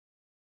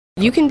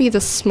You can be the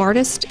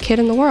smartest kid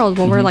in the world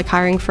when we're like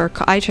hiring for.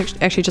 I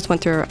actually just went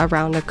through a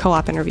round of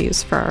co-op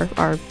interviews for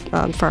our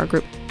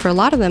group. For a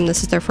lot of them,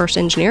 this is their first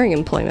engineering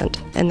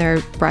employment, and they're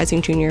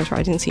rising juniors,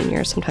 rising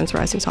seniors, sometimes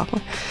rising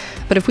sophomore.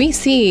 But if we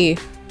see,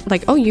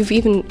 like,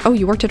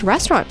 you worked at a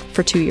restaurant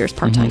for 2 years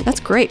part-time, that's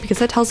great, because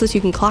that tells us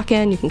you can clock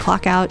in, you can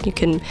clock out, you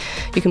can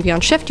be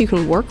on shift, you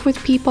can work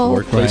with people.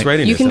 Workplace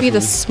readiness. You can be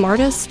the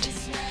smartest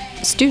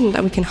student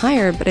that we can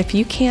hire, but if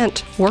you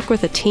can't work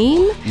with a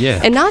team,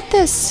 and not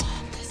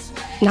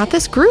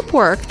this group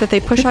work that they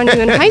push on you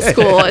in high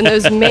school in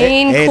those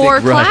main core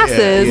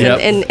classes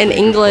in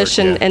English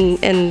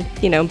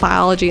and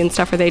biology and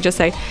stuff, where they just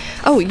say,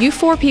 oh, you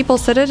 4 people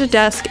sit at a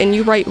desk and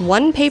you write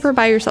one paper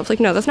by yourself.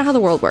 Like, no, that's not how the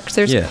world works.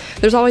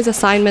 There's always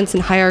assignments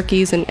and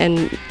hierarchies,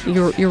 and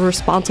you're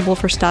responsible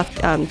for stuff,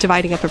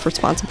 dividing up of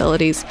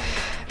responsibilities.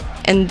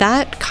 And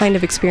that kind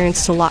of experience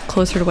is a lot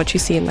closer to what you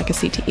see in like a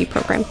CTE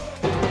program.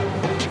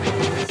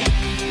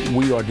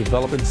 We are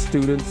developing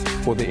students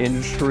for the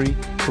industry,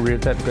 career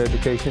technical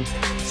education,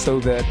 so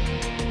that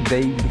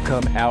they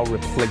become our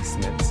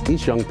replacements.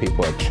 These young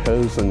people have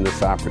chosen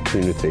this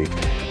opportunity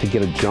to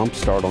get a jump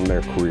start on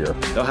their career.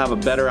 They'll have a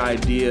better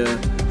idea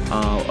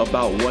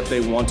about what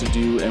they want to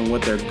do and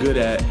what they're good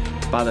at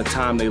by the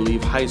time they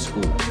leave high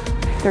school.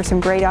 There's some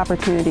great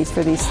opportunities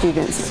for these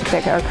students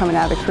that are coming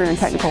out of the career and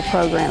technical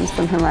programs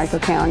from Henrico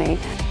County.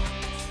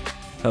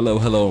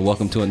 Hello, and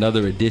welcome to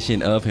another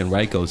edition of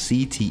Henrico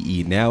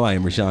CTE Now. I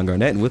am Rashawn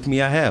Garnett, and with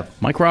me I have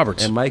Mike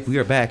Roberts. And Mike, we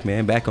are back,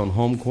 man. Back on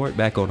home court,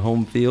 back on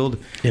home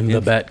field. In the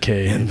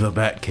Batcave. In the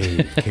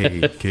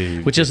Batcave.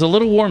 cave. Which is a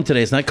little warm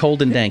today. It's not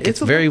cold and dank. It's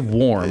very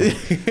warm.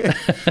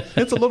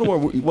 It's a little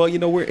warm. Well,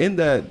 we're in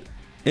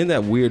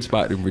that weird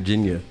spot in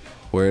Virginia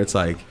where it's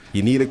like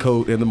you need a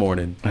coat in the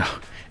morning.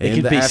 It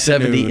could be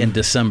 70 in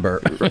December.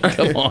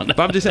 Come on. But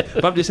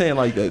I'm just saying,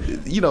 like,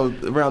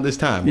 around this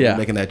time, we're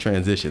making that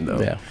transition,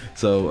 though. Yeah.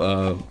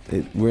 So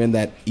we're in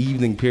that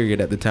evening period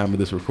at the time of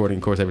this recording.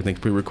 Of course, everything's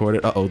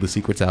pre-recorded. The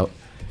secret's out.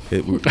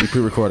 We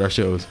pre-record our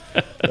shows.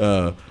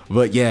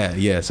 But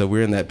yeah. So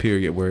we're in that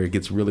period where it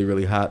gets really,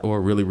 really hot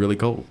or really, really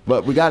cold.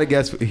 But we got a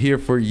guest here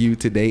for you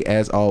today,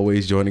 as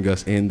always, joining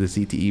us in the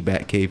CTE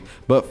Batcave.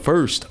 But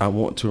first, I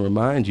want to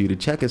remind you to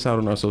check us out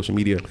on our social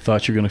media.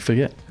 Thought you were going to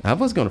forget. I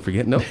was going to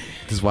forget. No,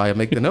 this is why I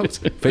make the notes.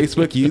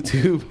 Facebook,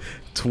 YouTube,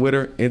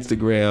 Twitter,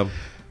 Instagram,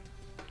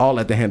 all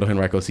at the handle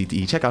Henrico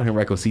CTE. Check out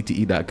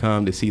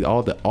henricocte.com to see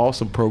all the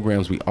awesome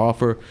programs we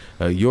offer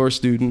your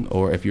student,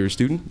 or if you're a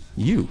student,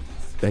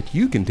 that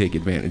you can take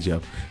advantage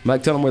of.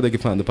 Mike, tell them where they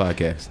can find the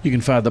podcast. You can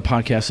find the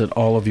podcast at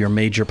all of your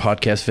major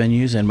podcast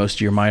venues and most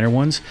of your minor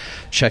ones.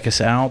 Check us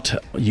out.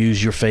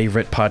 Use your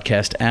favorite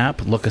podcast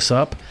app. Look us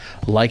up.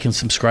 Like and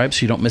subscribe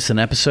so you don't miss an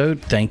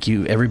episode. Thank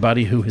you,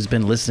 everybody who has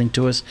been listening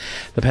to us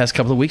the past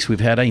couple of weeks. We've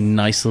had a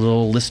nice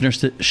little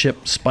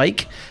listenership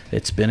spike.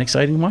 It's been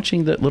exciting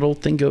watching that little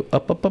thing go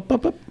up.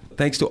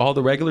 Thanks to all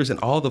the regulars and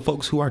all the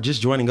folks who are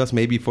just joining us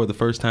maybe for the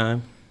first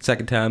time,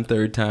 second time,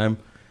 third time.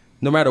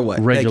 No matter what.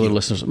 Regular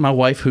listeners. My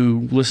wife,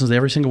 who listens to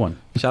every single one.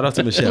 Shout out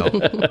to Michelle.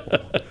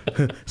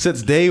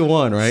 Since day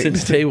one, right?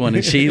 Since day one,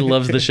 and she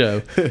loves the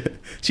show.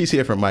 She's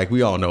here for Mike.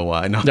 We all know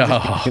why. No.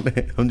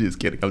 I'm just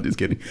kidding.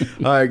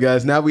 All right,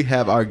 guys. Now we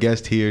have our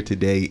guest here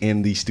today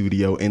in the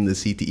studio, in the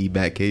CTE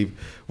Batcave,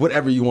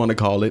 whatever you want to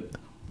call it.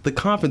 The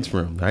conference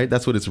room, right?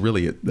 That's what it's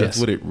really. That's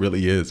what it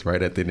really is,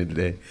 right? At the end of the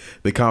day,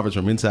 the conference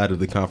room. Inside of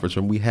the conference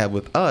room, we have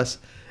with us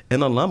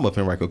an alum of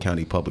Henrico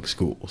County Public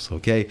Schools,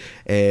 okay?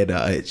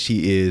 And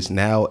she is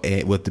now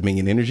with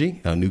Dominion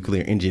Energy, a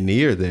nuclear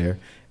engineer there.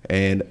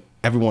 And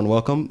everyone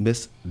welcome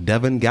Miss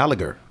Devin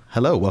Gallagher.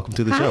 Hello, welcome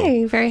to the show.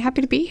 Hi, very happy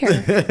to be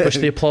here. Push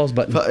the applause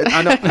button.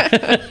 I know.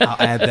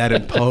 I'll add that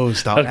in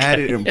post. Add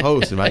it in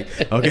post, right?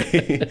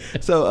 Okay.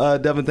 So,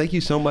 Devin, thank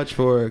you so much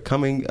for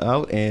coming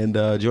out and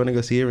joining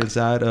us here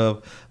inside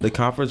of the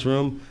conference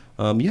room.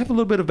 You have a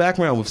little bit of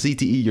background with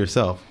CTE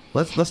yourself.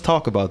 Let's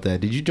talk about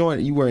that. Did you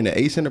join? You were in the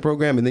A Center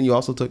program, and then you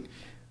also took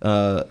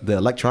the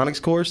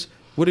electronics course.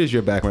 What is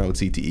your background with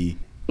CTE?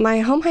 My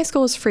home high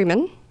school was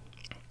Freeman.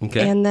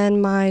 Okay. And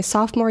then my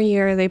sophomore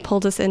year, they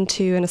pulled us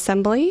into an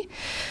assembly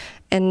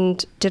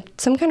and did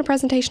some kind of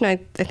presentation. I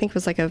think it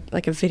was like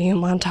a video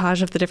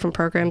montage of the different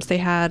programs they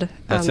had.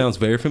 That sounds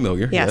very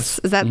familiar. Yes.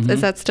 Is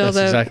that still That's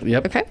exactly,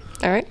 yep. Okay.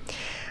 All right.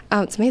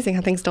 It's amazing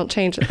how things don't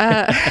change. Well,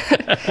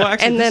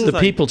 actually, and then the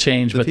people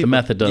change, but the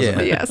method doesn't.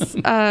 Yeah.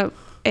 Yes.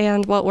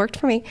 And it worked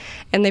for me.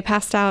 And they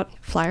passed out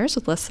flyers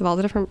with lists of all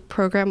the different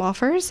program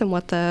offers and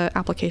what the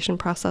application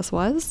process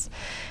was.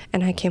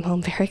 And I came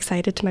home very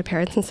excited to my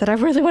parents and said, I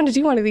really want to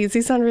do one of these.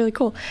 These sound really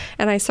cool.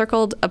 And I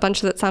circled a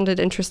bunch that sounded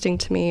interesting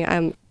to me.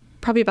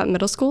 Probably about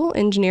middle school,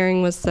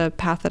 engineering was the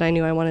path that I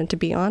knew I wanted to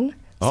be on.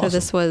 Awesome. So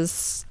this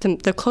was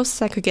the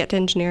closest I could get to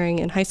engineering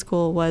in high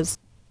school was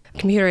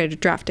computer-aided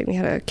drafting. We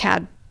had a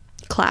CAD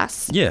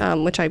class,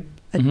 which it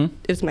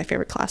was my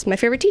favorite class. My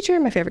favorite teacher,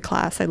 my favorite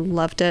class. I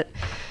loved it.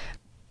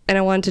 And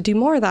I wanted to do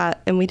more of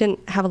that, and we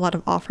didn't have a lot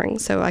of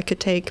offerings. So I could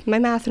take my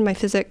math and my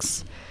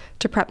physics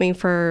to prep me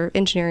for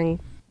engineering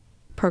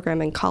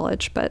program in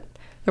college, but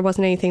there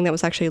wasn't anything that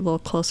was actually a little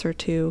closer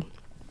to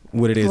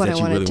what it is what that I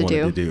you wanted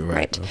really wanted to do.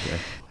 Right. Okay.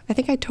 I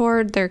think I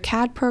toured their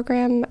CAD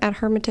program at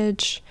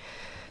Hermitage,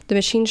 the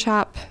machine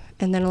shop,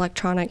 and then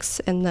electronics.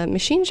 And the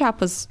machine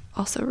shop was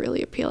also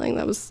really appealing.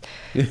 That was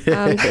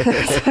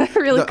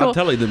really cool. I'm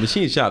telling you, the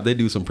machine shop, they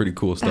do some pretty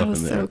cool stuff in there.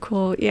 That was so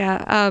cool,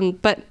 yeah.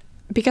 But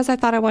because I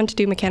thought I wanted to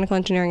do mechanical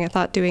engineering, I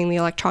thought doing the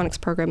electronics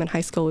program in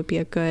high school would be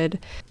a good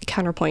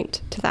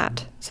counterpoint to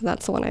that. So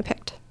that's the one I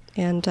picked.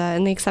 And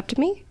they accepted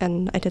me,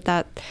 and I did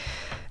that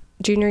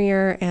junior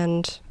year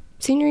and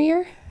senior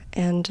year.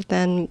 And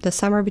then the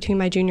summer between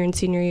my junior and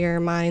senior year,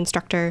 my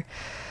instructor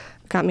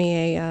got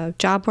me a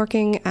job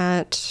working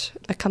at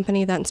a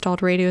company that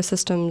installed radio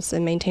systems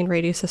and maintained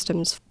radio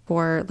systems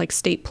for like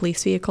state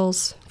police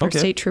vehicles, for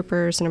state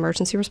troopers and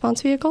emergency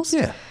response vehicles.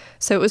 Yeah.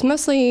 So it was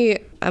mostly,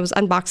 I was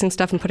unboxing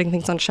stuff and putting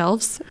things on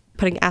shelves,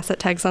 putting asset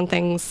tags on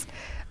things.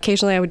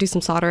 Occasionally I would do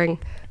some soldering,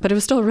 but it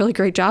was still a really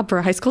great job for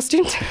a high school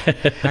student.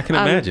 I can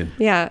imagine.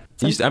 Yeah.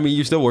 I mean,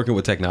 you're still working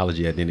with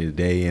technology at the end of the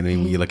day. And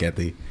then when you look at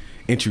the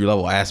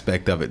entry-level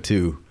aspect of it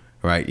too,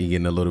 right? You're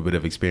getting a little bit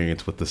of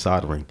experience with the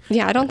soldering.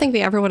 Yeah, I don't think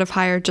they ever would have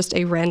hired just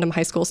a random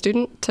high school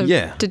student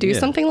to do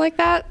something like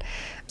that.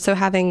 So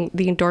having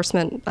the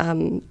endorsement,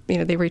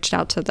 they reached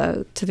out to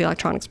the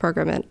electronics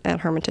program at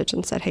Hermitage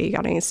and said, hey, you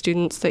got any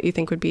students that you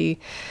think would be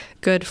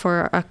good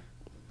for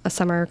a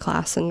summer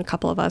class? And a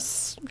couple of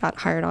us got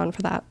hired on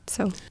for that.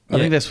 So I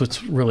think that's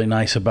what's really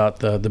nice about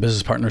the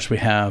business partners we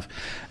have,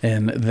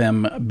 and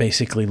them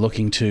basically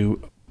looking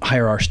to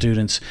hire our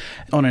students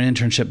on an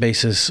internship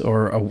basis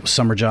or a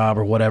summer job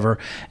or whatever,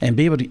 and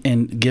be able to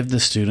and give the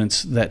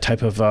students that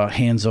type of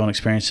hands-on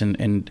experience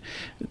and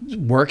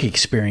work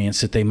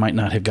experience that they might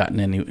not have gotten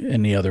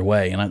any other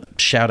way. And I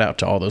shout out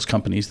to all those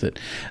companies that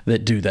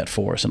do that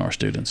for us and our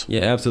students.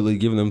 Yeah, absolutely.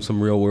 Giving them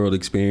some real world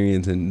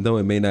experience, and though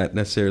it may not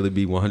necessarily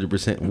be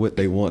 100% what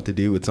they want to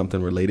do, it's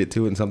something related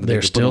to it and something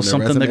there's still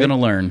something they're going to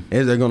learn.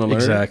 They're going to learn.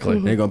 Exactly.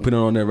 They're going to put it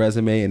on their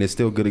resume, and it's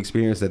still good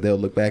experience that they'll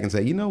look back and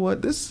say, you know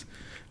what, this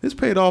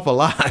paid off a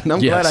lot, and I'm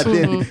glad I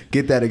did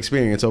get that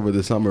experience over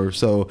the summer.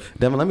 So,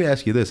 Devin, let me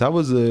ask you this: how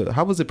was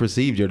it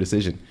perceived, your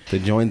decision to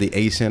join the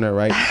A Center?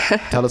 Right?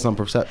 Tell us some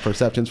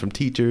perceptions from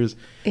teachers,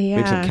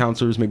 maybe some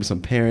counselors, maybe some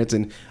parents.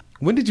 And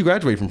when did you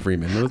graduate from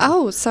Freeman?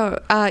 So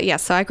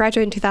I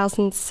graduated in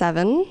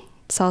 2007.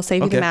 So I'll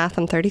save you the math.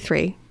 I'm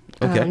 33.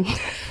 Okay.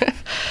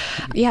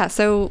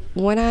 So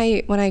when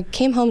I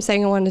came home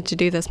saying I wanted to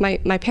do this, my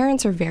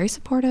parents are very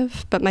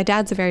supportive, but my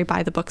dad's a very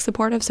by the book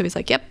supportive. So he's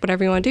like, yep,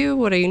 whatever you want to do,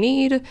 what do you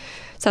need?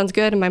 Sounds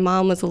good. And my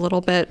mom was a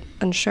little bit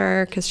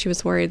unsure because she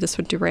was worried this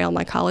would derail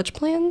my college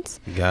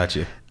plans.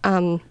 Gotcha.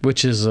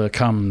 Which is a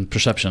common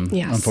perception,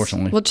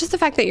 unfortunately. Well, just the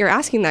fact that you're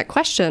asking that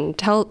question,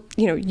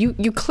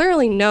 you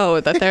clearly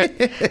know that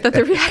that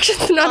the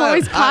reaction's not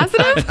always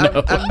positive.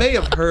 I may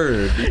have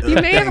heard. You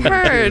may have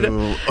heard.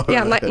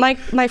 Yeah,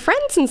 my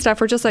friends and stuff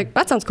were just like,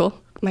 that sounds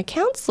cool. My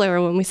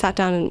counselor, when we sat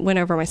down and went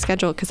over my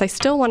schedule, because I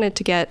still wanted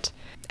to get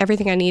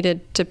everything I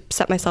needed to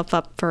set myself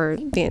up for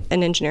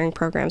an engineering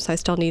program, so I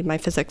still need my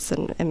physics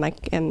and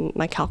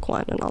my Calc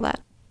 1 and all that.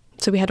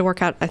 So we had to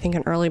work out, I think,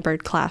 an early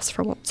bird class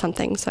for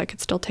something so I could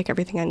still take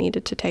everything I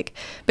needed to take.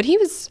 But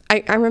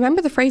I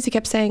remember the phrase he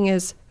kept saying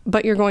is,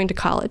 but you're going to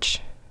college.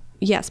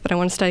 Yes, but I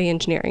want to study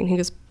engineering. He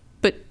goes,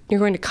 but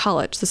you're going to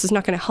college. This is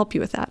not going to help you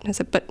with that. And I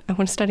said, but I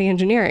want to study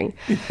engineering.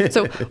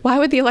 So why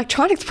would the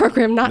electronics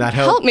program not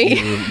help me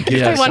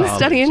if I want to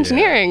study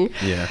engineering?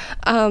 Yeah.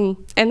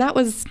 And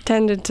that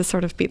tended to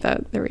sort of be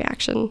the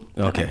reaction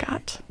that I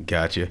got.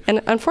 Gotcha.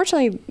 And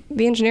unfortunately,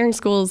 the engineering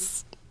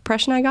schools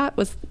impression I got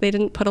was they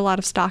didn't put a lot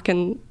of stock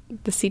in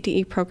the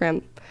CTE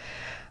program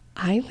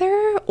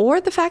either, or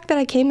the fact that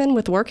I came in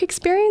with work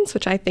experience,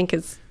 which I think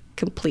is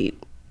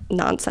complete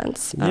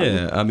nonsense.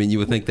 I mean, you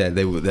would think that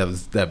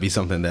that'd be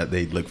something that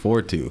they'd look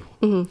forward to.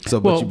 Mm-hmm.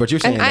 So, but you're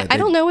saying that I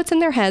don't know what's in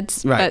their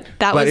heads, right?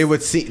 But it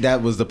would seem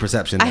that was the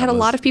perception. I had a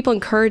lot of people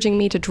encouraging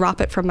me to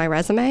drop it from my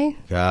resume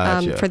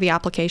for the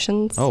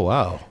applications. Oh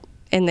wow!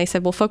 And they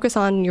said, "Well, focus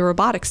on your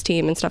robotics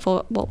team and stuff."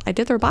 Well, I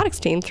did the robotics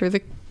team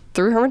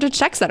through Hermitage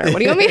Tech Center. What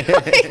do you mean?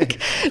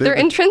 They're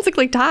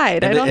intrinsically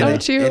tied. I don't know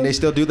what you... And they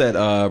still do that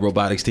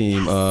robotics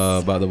team,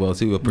 by the way,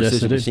 too.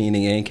 Precision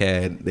machining and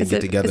CAD. They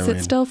get together. Is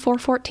it still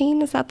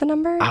 414? Is that the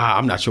number?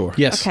 I'm not sure.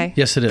 Yes. Okay.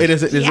 Yes, it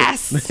is.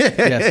 Yes.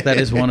 Yes, that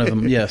is one of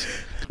them. Yes.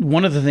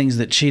 One of the things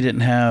that she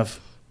didn't have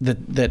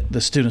that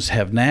the students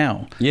have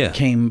now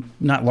came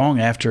not long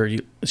after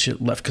she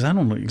left, because I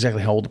don't know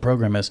exactly how old the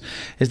program is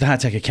the High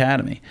Tech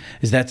Academy.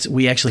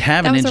 We actually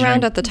have an engineering... That was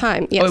around at the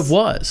time, yes. Oh, it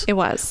was? It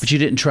was. But you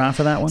didn't try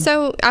for that one?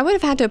 So I would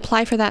have had to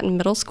apply for that in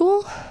middle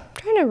school. I'm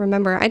trying to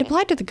remember. I'd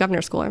applied to the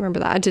governor's school. I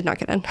remember that. I did not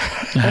get in.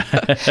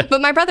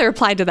 But my brother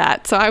applied to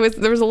that. So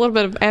there was a little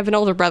bit of... I have an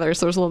older brother,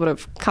 so there was a little bit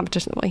of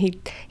competition. Well, he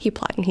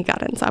applied and he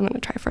got in, so I'm going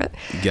to try for it.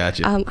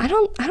 Gotcha. I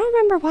don't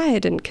remember why I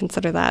didn't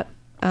consider that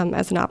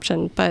as an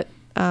option, but...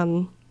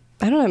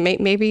 I don't know.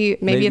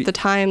 Maybe at the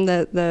time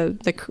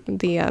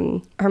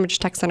the Hermitage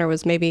Tech Center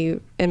was maybe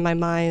in my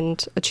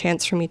mind a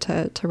chance for me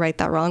to right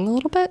that wrong a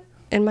little bit.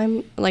 in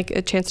my, like,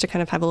 a chance to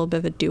kind of have a little bit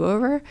of a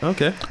do-over.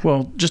 Okay.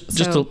 Well, just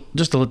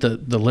to let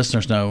the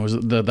listeners know,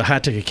 the High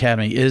Tech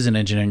Academy is an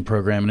engineering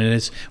program,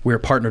 and we're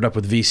partnered up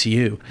with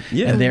VCU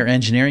and their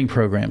engineering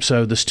program.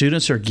 So the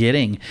students are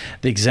getting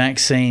the exact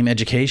same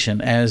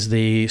education as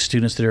the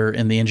students that are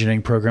in the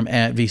engineering program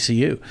at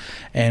VCU,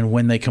 and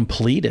when they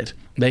complete it,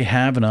 they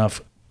have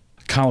enough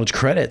college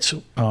credits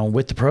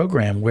with the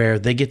program where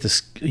they get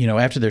this,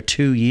 after their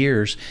 2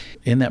 years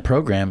in that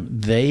program,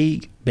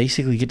 they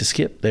basically get to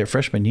skip their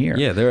freshman year.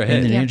 Yeah, they're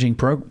ahead. In the engineering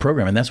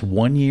program, and that's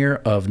 1 year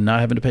of not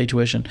having to pay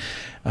tuition,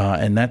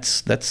 and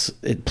that's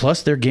it.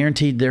 Plus, they're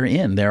guaranteed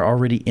they're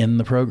already in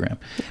the program.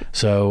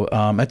 So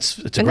it's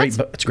a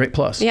great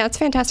plus. Yeah, it's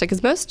fantastic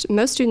because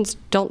most students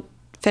don't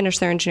finish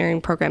their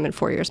engineering program in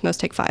 4 years. Most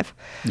take 5.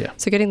 Yeah.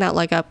 So getting that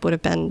leg up would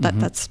have been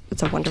it's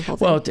a wonderful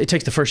thing. Well, it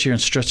takes the first year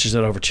and stretches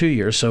it over 2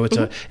 years, so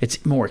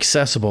it's more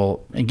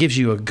accessible and gives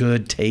you a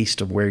good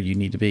taste of where you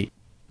need to be.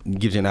 It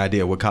gives you an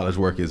idea what college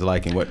work is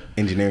like and what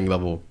engineering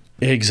level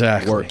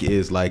exactly work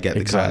is like at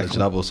the college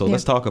level. So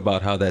let's talk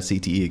about how that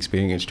CTE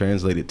experience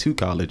translated to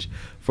college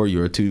for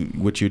you, or to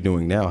what you're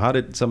doing now. How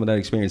did some of that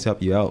experience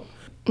help you out?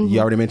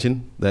 You already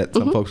mentioned that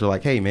some folks are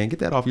like, hey, man, get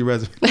that off your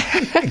resume.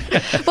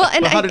 Well,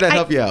 and how did that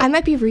help you out? I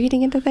might be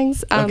reading into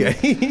things.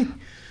 Okay.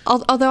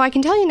 Although I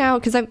can tell you now,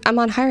 because I'm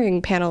on hiring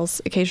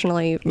panels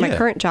occasionally, my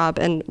current job,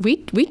 and we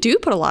do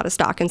put a lot of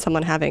stock in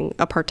someone having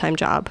a part-time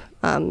job,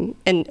 and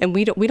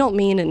we don't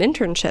mean an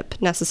internship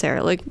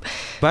necessarily.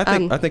 But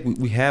I think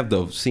we have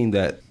though seen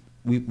that.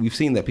 We've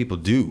seen that people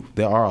do.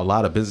 There are a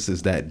lot of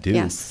businesses that do,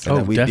 and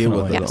that we deal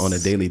with on a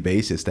daily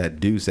basis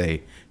that do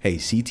say, hey,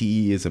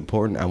 CTE is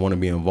important. I want to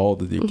be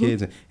involved with your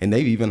kids. And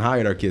they've even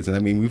hired our kids. And I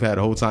mean, we've had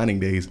whole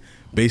signing days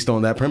based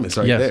on that premise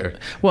there.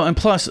 Well, and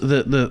plus,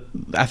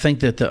 I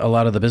think that a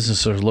lot of the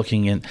businesses are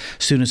looking at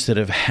students that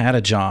have had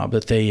a job,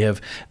 that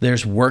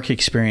there's work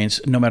experience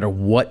no matter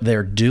what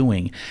they're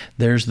doing.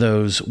 There's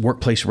those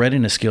workplace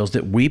readiness skills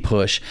that we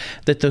push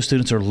that those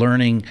students are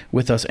learning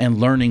with us and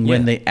learning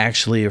when they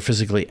actually are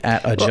physically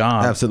at a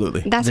job.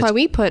 Absolutely. That's why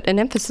we put an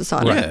emphasis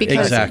on it,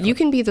 because you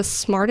can be the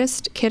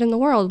smartest kid in the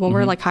world when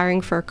we're like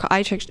hiring for. I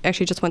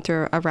actually just went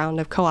through a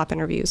round of co-op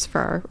interviews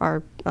for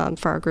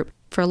our group.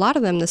 For a lot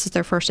of them, this is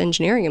their first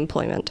engineering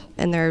employment,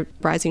 and they're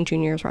rising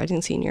juniors,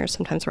 rising seniors,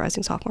 sometimes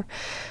rising sophomore.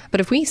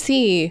 But if we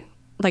see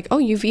like,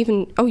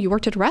 you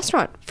worked at a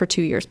restaurant for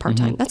 2 years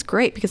part-time, that's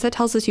great, because that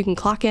tells us you can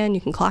clock in,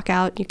 you can clock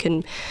out, you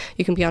can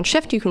be on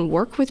shift, you can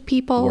work with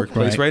people.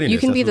 Workplace readiness. You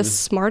can be the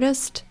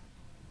smartest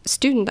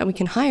student that we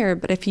can hire,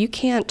 but if you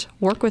can't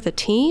work with a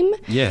team,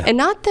 and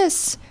not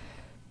this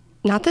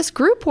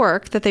group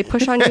work that they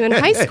push on you in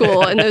high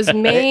school and those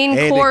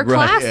main core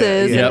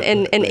classes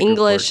and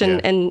English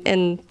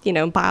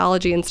and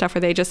biology and stuff,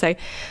 where they just say,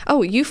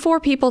 oh, you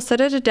 4 people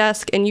sit at a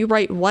desk and you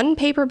write one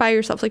paper by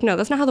yourself. Like, no,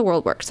 that's not how the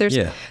world works.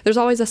 There's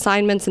always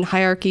assignments and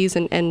hierarchies,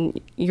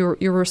 and you're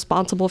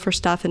responsible for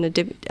stuff, and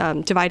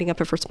a dividing up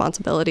of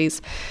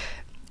responsibilities.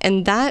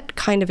 And that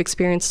kind of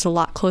experience is a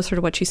lot closer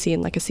to what you see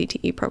in like a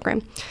CTE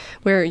program,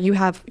 where you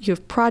have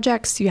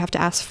projects, you have to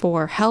ask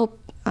for help.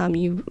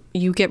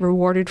 You get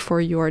rewarded for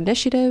your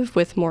initiative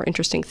with more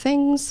interesting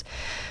things,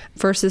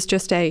 versus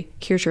just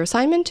here's your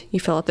assignment, you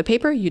fill out the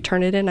paper, you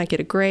turn it in, I get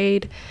a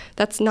grade.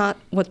 That's not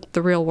what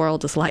the real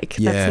world is like.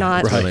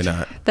 Yeah, really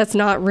not. That's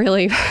not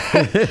really.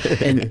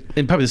 and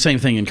probably the same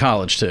thing in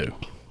college too.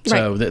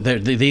 So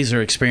these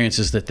are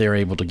experiences that they're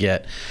able to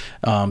get,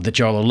 that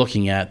y'all are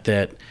looking at,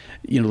 that,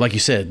 like you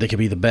said, they could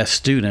be the best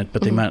student,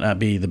 but they might not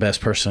be the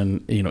best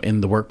person,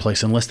 in the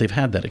workplace unless they've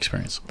had that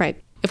experience.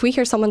 Right. If we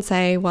hear someone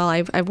say, well,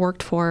 I've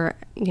worked for,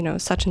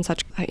 such and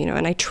such,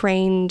 and I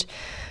trained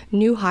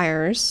new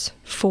hires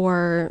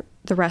for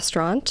the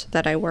restaurant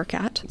that I work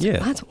at. Yeah.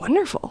 Well, that's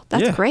wonderful.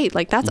 That's great.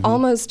 Like, that's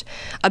almost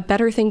a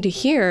better thing to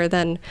hear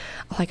than,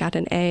 I got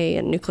an A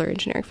in nuclear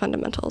engineering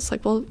fundamentals.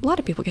 Like, well, a lot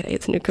of people get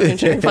A's in nuclear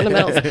engineering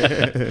fundamentals.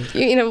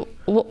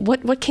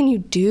 What can you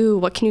do?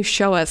 What can you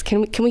show us?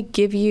 Can we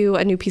give you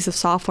a new piece of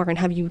software and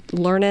have you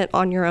learn it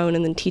on your own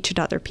and then teach it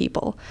to other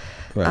people?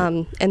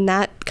 Right. And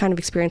that kind of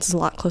experience is a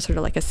lot closer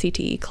to like a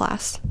CTE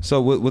class.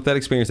 So with that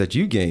experience that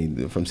you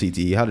gained from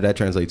CTE, how did that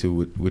translate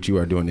to what you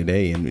are doing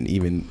today, and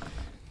even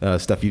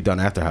stuff you've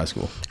done after high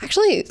school?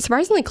 Actually,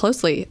 surprisingly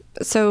closely.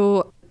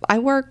 So I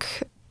work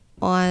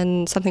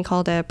on something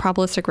called a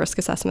probabilistic risk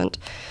assessment.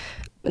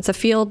 It's a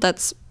field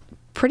that's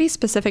pretty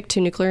specific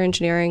to nuclear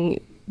engineering.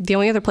 The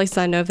only other places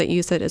I know that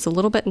use it is a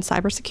little bit in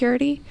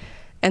cybersecurity.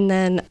 And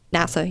then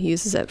NASA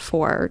uses it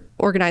for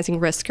organizing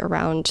risk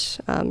around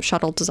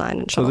shuttle design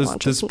and shuttle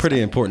launches. So this is pretty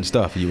important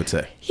stuff, you would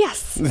say.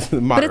 Yes.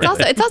 But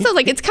it's also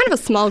like, it's kind of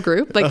a small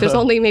group. Like, there's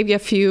only maybe a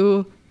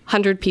few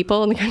 100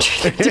 people in the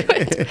country that do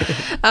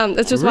it.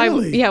 That's just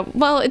really? why.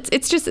 Well,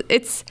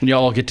 it's.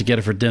 Y'all all get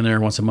together for dinner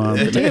once a month.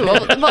 We do.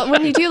 Well,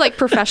 when you do like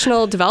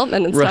professional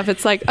development and stuff,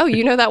 it's like, oh,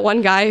 that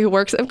one guy who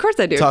works. Of course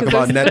I do. Talk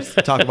about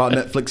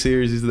Netflix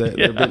series that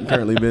they're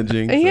currently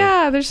binging. So.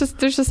 Yeah,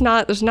 there's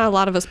not a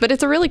lot of us, but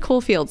it's a really cool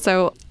field.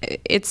 So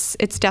it's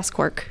desk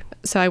work.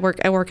 So I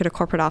work at a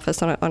corporate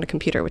office on a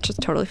computer, which is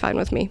totally fine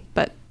with me.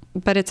 But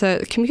but it's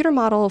a computer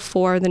model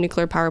for the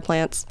nuclear power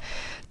plants.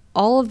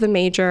 All of the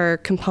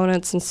major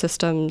components and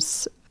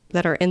systems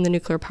that are in the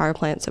nuclear power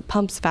plant, so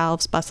pumps,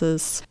 valves,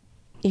 buses,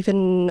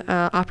 even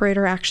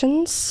operator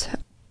actions,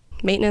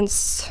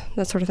 maintenance,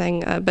 that sort of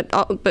thing,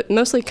 but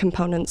mostly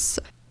components.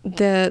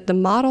 The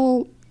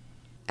model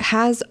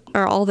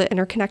are all the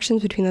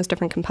interconnections between those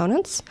different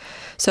components.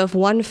 So if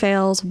one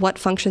fails, what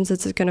functions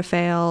is it going to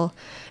fail?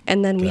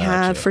 And then we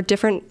have for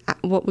different,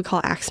 what we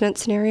call accident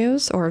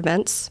scenarios or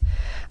events,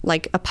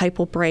 like a pipe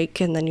will break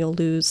and then you'll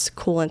lose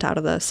coolant out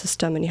of the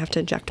system and you have to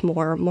inject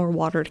more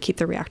water to keep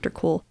the reactor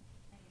cool.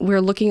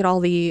 We're looking at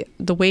all the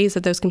ways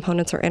that those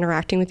components are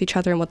interacting with each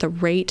other and what the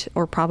rate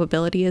or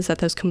probability is that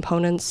those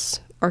components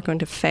are going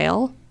to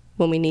fail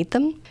when we need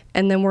them.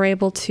 And then we're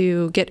able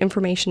to get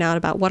information out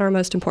about what our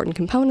most important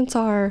components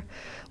are,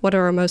 what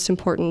are our most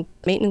important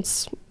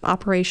maintenance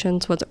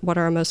operations, what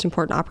are our most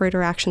important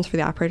operator actions for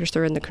the operators that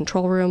are in the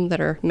control room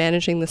that are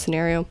managing the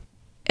scenario.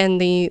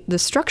 And the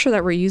structure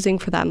that we're using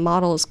for that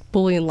model is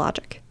Boolean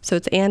logic. So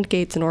it's AND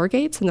gates and OR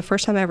gates. And the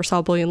first time I ever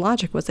saw Boolean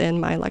logic was in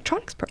my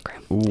electronics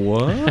program.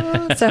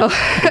 What? So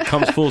it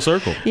comes full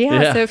circle.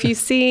 Yeah. So if you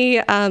see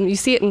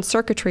it in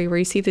circuitry where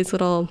you see these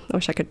little, I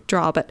wish I could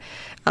draw, but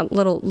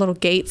little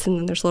gates, and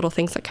then there's little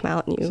things that come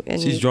out.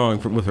 She's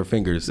drawing with her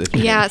fingers.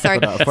 Yeah, sorry.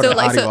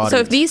 So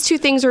if these two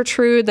things are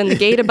true, then the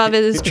gate above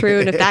it is true.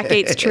 And if that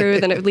gate's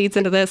true, then it leads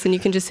into this. And you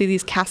can just see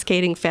these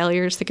cascading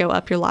failures that go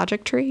up your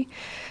logic tree.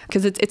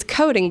 Because it's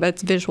coding, but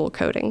it's visual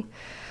coding.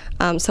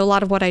 So a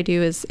lot of what I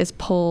do is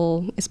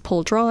pull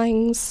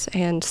drawings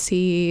and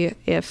see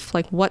if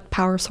what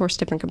power source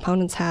different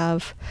components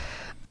have.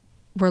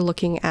 We're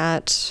looking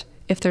at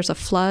if there's a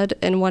flood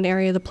in one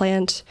area of the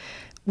plant,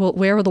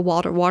 where will the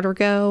water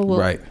go?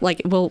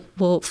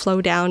 Will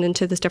flow down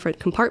into this different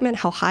compartment?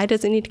 How high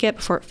does it need to get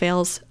before it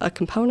fails a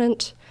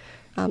component?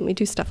 We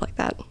do stuff like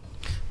that.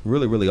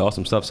 Really, really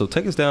awesome stuff. So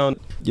take us down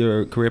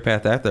your career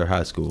path after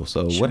high school.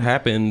 So What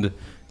happened?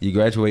 You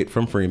graduate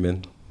from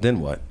Freeman, then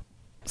what?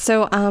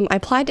 So I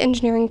applied to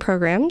engineering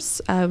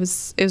programs. It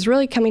was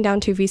really coming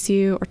down to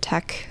VCU or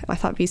tech. I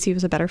thought VCU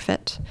was a better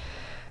fit.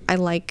 I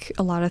like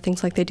a lot of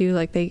things like they do.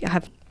 Like they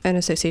have an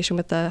association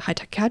with the High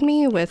Tech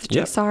Academy, with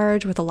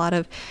JSARG, with a lot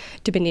of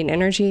Dominion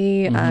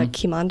Energy,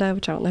 Kimanda,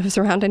 which I don't know if it's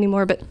around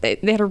anymore, but they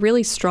had a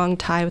really strong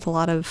tie with a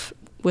lot of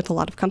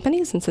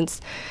companies. And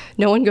since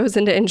no one goes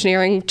into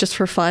engineering just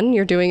for fun,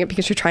 you're doing it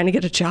because you're trying to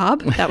get a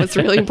job. That was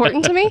really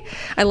important to me.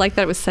 I like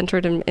that it was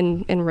centered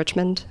in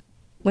Richmond.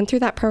 Went through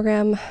that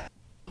program.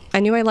 I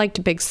knew I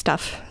liked big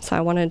stuff, so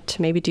I wanted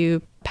to maybe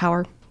do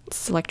power.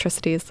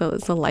 Electricity is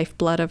the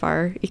lifeblood of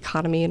our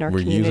economy and our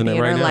community and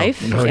our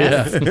life. Oh,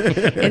 yes.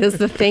 It is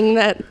the thing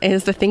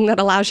that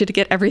allows you to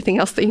get everything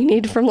else that you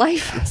need from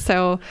life.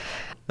 So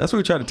that's what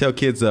we try to tell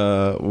kids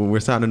when we're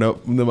signing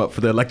them up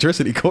for the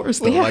electricity course.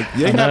 Though. Yeah.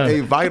 They have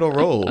a vital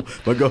role.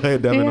 But go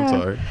ahead, Devin. I'm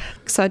sorry.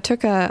 So I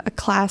took a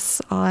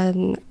class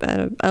on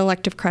an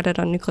elective credit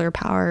on nuclear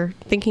power,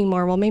 thinking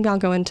more, well, maybe I'll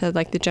go into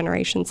the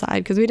generation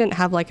side, because we didn't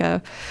have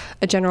a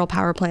general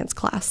power plants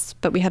class,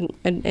 but we had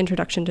an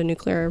introduction to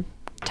nuclear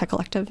tech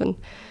elective, and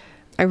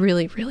I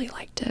really, really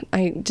liked it.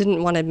 I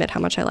didn't want to admit how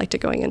much I liked it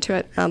going into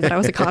it, but I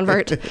was a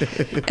convert.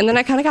 And then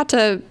I kind of got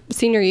to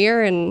senior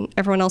year, and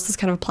everyone else is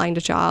kind of applying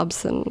to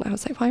jobs, and I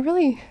was like, well, I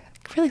really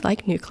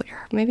like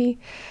nuclear. Maybe,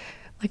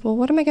 well,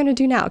 what am I going to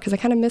do now? Because I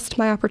kind of missed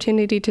my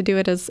opportunity to do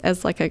it as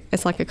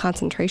a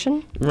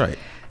concentration. Right.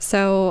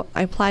 So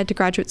I applied to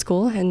graduate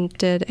school and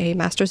did a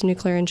master's in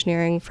nuclear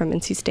engineering from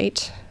NC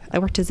State. I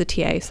worked as a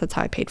TA, so that's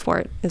how I paid for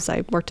it, is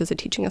I worked as a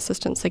teaching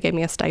assistant. So they gave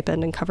me a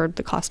stipend and covered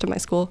the cost of my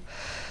school.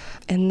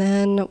 And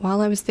then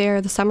while I was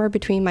there, the summer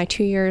between my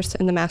 2 years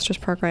in the master's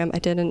program, I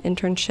did an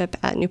internship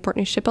at Newport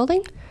News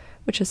Shipbuilding,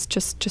 which is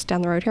just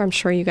down the road here. I'm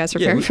sure you guys are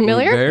very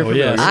familiar. Very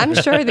familiar. I'm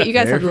sure that you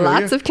guys have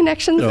lots of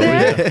connections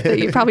there. That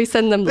you probably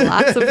send them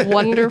lots of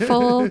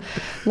wonderful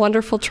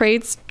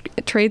trades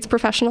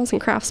professionals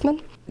and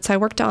craftsmen. So I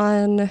worked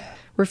on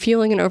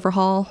refueling and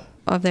overhaul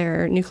of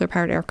their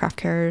nuclear-powered aircraft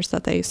carriers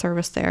that they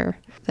service there.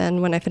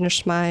 Then when I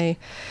finished my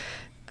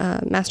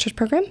master's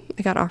program,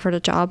 I got offered a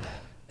job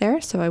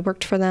there. So I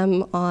worked for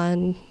them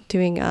on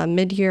doing a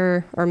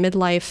mid-year or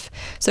midlife.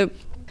 So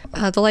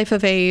the life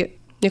of a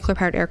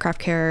nuclear-powered aircraft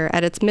carrier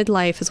at its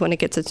midlife is when it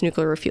gets its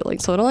nuclear refueling.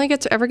 So it only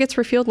ever gets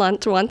refueled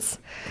once.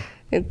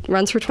 It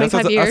runs for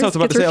 25 years, gets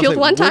refueled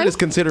one time. What is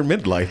considered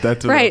midlife?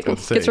 That's what right. I was about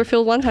to say. Gets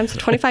refueled one time, so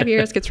 25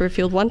 years, gets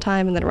refueled one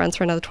time, and then it runs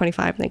for another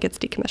 25, and then it gets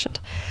decommissioned.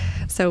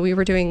 So we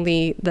were doing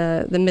the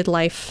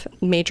midlife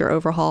major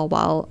overhaul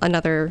while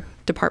another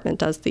department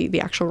does the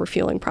actual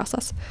refueling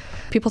process.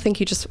 People think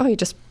you just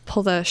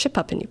pull the ship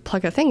up and you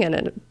plug a thing in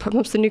and it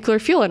pumps the nuclear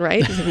fuel in,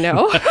 right?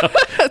 No,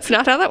 that's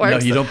not how that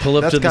works. No, you don't pull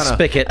up to the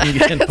spigot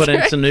and put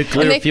in some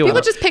nuclear fuel.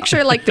 People just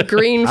picture the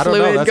green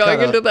fluid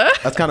going into the...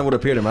 That's kind of what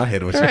appeared in my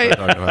head when she started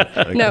talking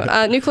about it.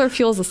 No, nuclear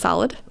fuel is a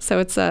solid. So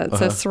it's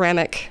a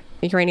ceramic,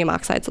 uranium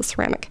oxide is a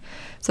ceramic.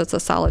 So it's a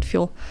solid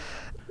fuel.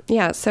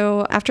 Yeah,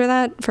 so after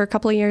that, for a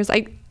couple of years,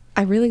 I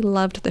really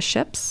loved the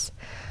ships.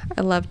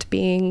 I loved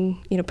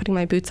being, putting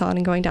my boots on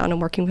and going down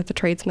and working with the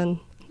tradesmen.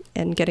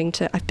 and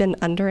I've been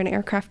under an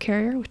aircraft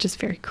carrier, which is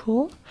very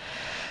cool.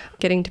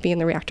 Getting to be in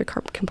the reactor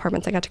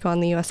compartments. I got to go on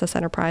the USS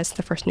Enterprise,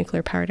 the first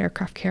nuclear-powered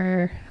aircraft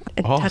carrier,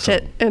 and touch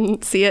it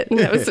and see it, and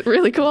that was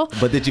really cool.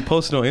 But did you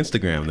post it on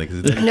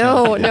Instagram?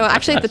 No.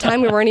 Actually, at the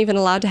time, we weren't even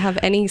allowed to have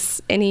any.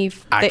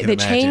 They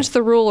changed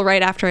the rule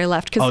right after I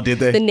left. Oh, did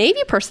they? The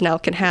Navy personnel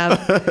can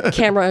have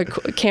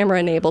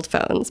camera-enabled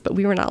phones, but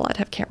we were not allowed to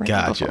have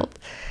camera-enabled phones.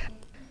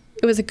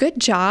 It was a good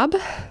job,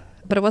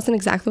 but it wasn't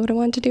exactly what I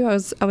wanted to do.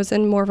 I was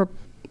in more of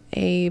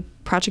a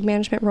project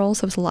management role,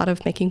 so it was a lot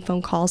of making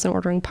phone calls and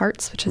ordering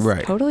parts, which is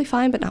totally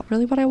fine, but not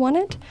really what I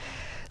wanted.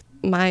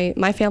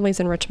 My family's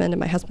in Richmond and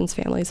my husband's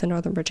family's in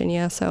Northern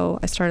Virginia, so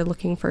I started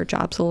looking for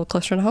jobs a little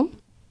closer to home.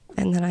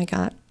 And then I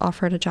got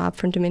offered a job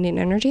from Dominion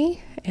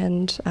Energy,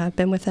 and I've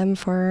been with them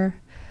for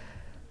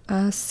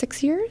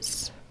 6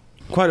 years.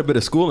 Quite a bit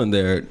of schooling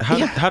there.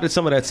 How did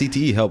some of that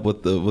CTE help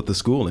with the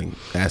schooling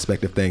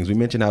aspect of things? We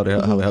mentioned how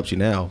it helps you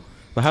now.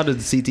 But how does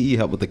the CTE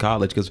help with the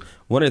college? Because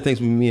one of the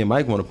things me and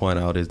Mike want to point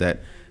out is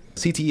that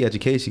CTE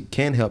education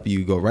can help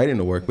you go right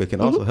into work, but it can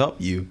also help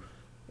you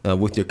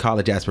with your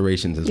college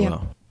aspirations as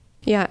well.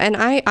 Yeah, and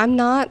I'm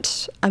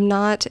not.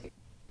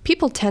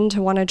 People tend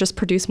to want to just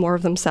produce more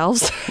of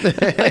themselves.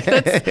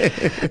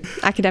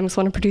 Academics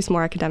want to produce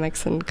more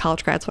academics, and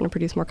college grads want to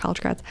produce more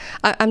college grads.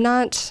 I'm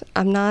not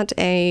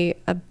a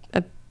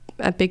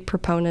big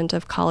proponent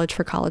of college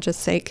for college's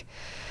sake.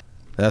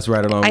 That's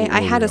right along.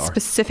 I had a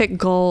specific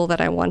goal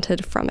that I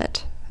wanted from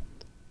it.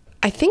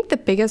 I think the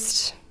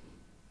biggest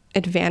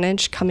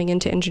advantage coming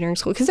into engineering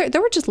school, because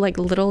there were just like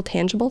little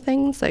tangible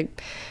things.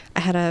 Like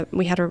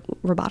we had a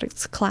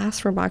robotics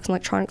and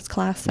electronics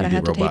class that I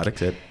had to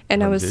take,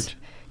 and I was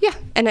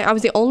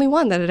the only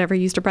one that had ever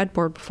used a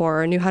breadboard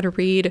before or knew how to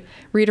read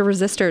a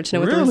resistor to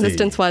know what the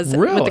resistance was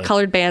with the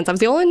colored bands. I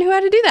was the only one who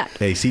had to do that.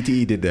 Hey,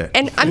 CTE did that.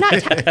 And I'm not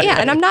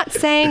and I'm not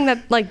saying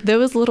that like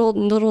those little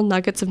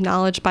nuggets of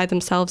knowledge by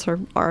themselves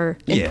are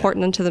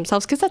important unto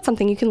themselves, because that's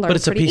something you can learn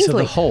pretty easily. But it's a piece of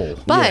the whole.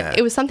 But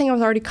it was something I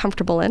was already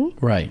comfortable in.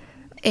 Right.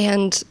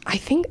 And I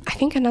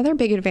think another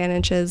big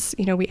advantage is,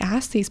 we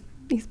asked these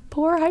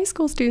poor high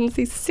school students,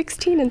 these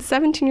 16 and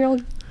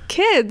 17-year-old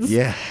kids,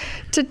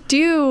 to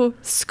do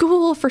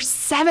school for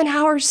 7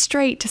 hours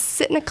straight, to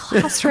sit in a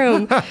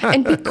classroom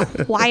and be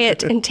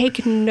quiet and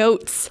take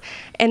notes.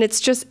 And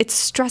it's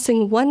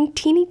stressing one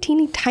teeny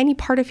tiny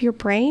part of your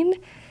brain.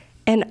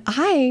 And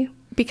I,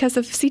 because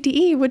of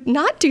CTE, would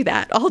not do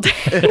that all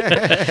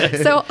day.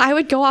 So I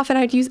would go off and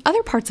I'd use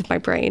other parts of my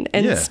brain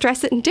and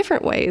stress it in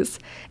different ways.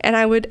 And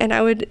I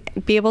would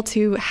be able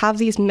to have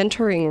these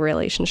mentoring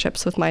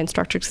relationships with my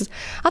instructors. 'Cause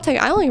I'll tell you,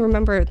 I only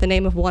remember the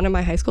name of one of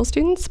my high school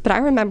students, but I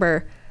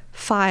remember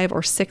 5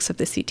 or 6 of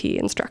the CTE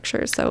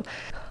instructors. So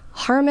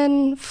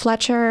Harmon,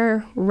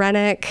 Fletcher,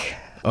 Rennick.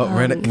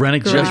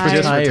 Rennick just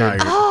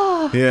retired.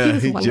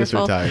 He just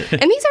retired.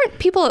 And these aren't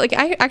people, like,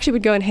 I actually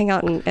would go and hang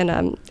out in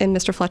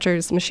Mr.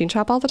 Fletcher's machine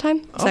shop all the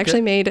time. So I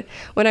actually made,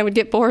 when I would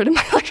get bored in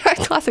my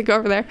electronics class, I'd go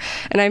over there,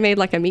 and I made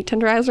like a meat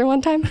tenderizer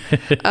one time.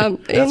 That's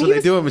what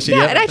they do in machine.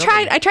 Yeah, and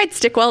I tried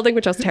stick welding,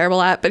 which I was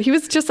terrible at, but he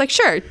was just like,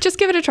 sure, just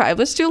give it a try.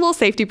 Let's do a little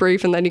safety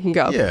brief, and then you can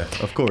go. Yeah,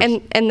 of course.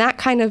 And that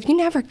kind of, you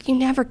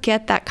never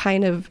get that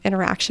kind of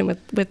interaction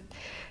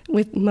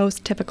with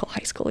most typical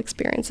high school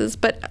experiences.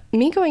 But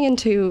me going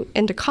into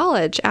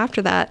college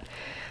after that,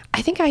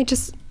 I think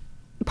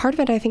part of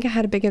it, I think I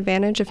had a big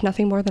advantage, if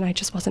nothing more than I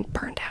just wasn't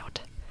burned out.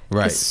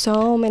 Right. Because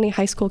so many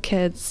high school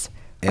kids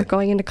are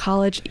going into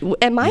college.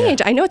 At my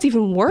age, I know it's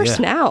even worse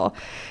now.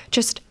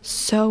 Just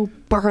so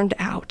burned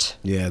out.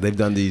 Yeah, they've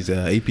done these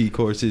AP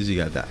courses. You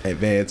got the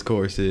advanced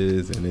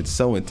courses, and it's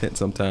so intense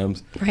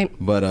sometimes. Right.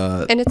 But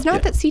and it's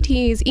not that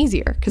CTE is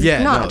easier, because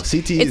it's not. No,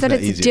 CTE it's is that not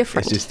it's easier.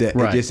 different. It's just that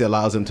it just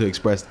allows them to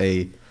express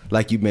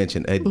like you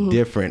mentioned, a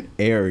different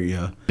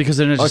area. Because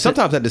they're or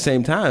sometimes at the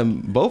same time,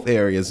 both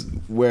areas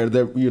where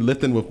you're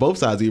lifting with both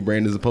sides of your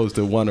brain as opposed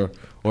to one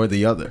or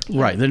the other.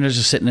 Right. They're not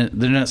sitting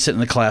in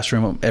the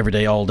classroom every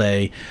day, all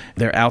day.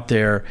 They're out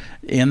there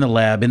in the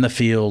lab, in the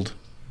field,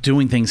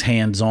 doing things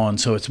hands-on.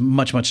 So it's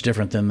much, much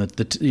different than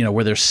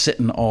where they're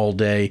sitting all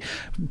day,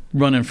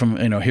 running from,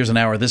 here's an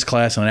hour of this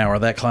class and an hour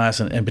of that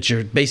class, but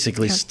you're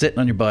basically sitting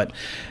on your butt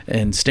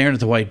and staring at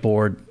the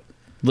whiteboard,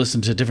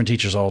 listen to different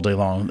teachers all day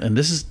long, and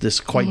this is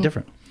quite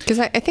different. Because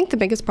I think the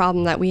biggest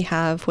problem that we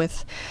have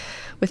with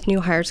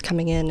new hires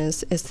coming in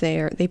is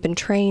they've been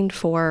trained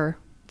for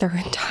their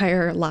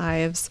entire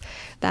lives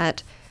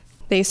that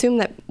they assume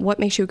that what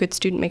makes you a good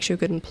student makes you a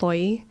good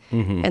employee,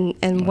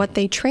 and what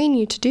they train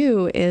you to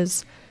do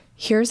is,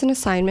 here's an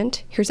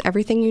assignment, here's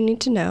everything you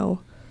need to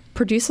know,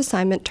 produce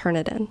assignment, turn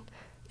it in.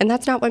 And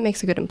that's not what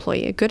makes a good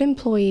employee. A good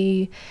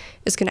employee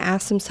is going to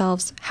ask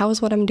themselves, how is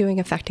what I'm doing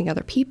affecting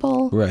other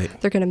people? Right.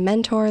 They're going to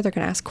mentor, they're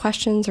going to ask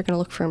questions, they're going to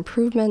look for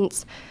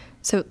improvements.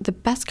 So the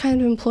best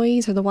kind of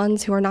employees are the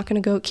ones who are not going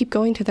to keep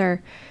going to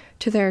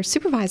their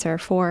supervisor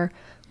for,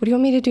 what do you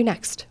want me to do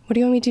next? What do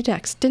you want me to do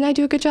next? Didn't I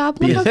do a good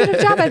job? Look how good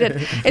a job I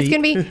did. It's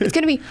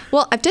gonna be,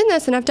 well, I've done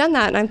this and I've done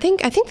that. And I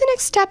think the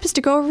next step is to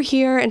go over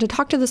here and to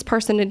talk to this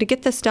person and to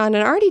get this done.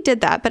 And I already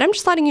did that, but I'm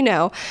just letting you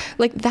know,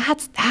 like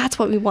that's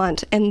what we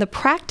want. And the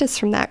practice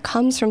from that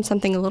comes from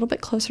something a little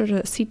bit closer to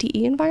a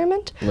CTE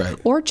environment, right?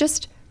 Or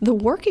just the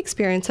work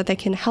experience that they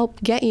can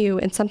help get you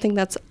in something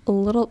that's a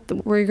little,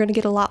 where you're going to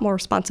get a lot more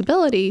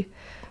responsibility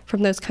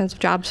from those kinds of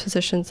job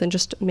positions than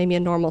just maybe a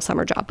normal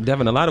summer job.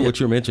 Devin, a lot of what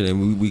you're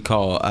mentioning,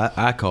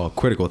 I call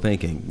critical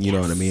thinking. You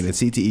know what I mean? And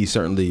CTE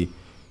certainly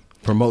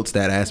promotes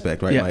that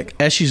aspect, right, Mike?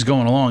 As she's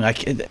going along,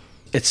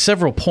 it's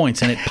several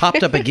points, and it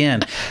popped up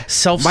again.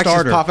 Self-starter.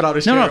 Mike's just popping out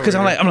his chair. No, because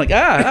I'm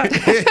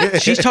like,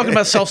 she's talking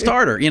about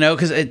self-starter,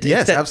 because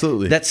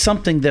absolutely. That's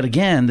something that,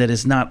 again, that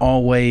is not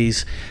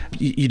always,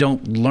 you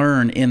don't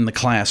learn in the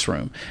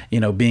classroom,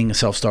 being a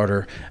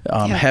self-starter,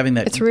 having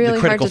that, it's really the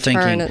critical hard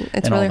to thinking.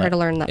 It's really hard to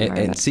learn that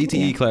and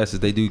CTE classes,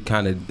 they do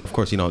kind of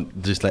course,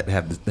 just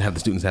have the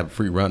students have a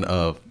free run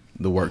of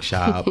the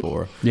workshop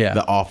or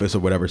the office or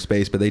whatever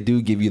space, but they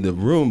do give you the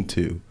room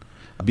to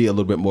be a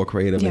little bit more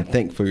creative and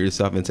think for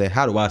yourself and say,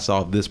 how do I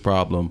solve this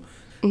problem?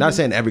 Mm-hmm. Not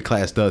saying every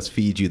class does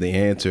feed you the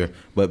answer,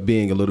 but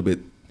being a little bit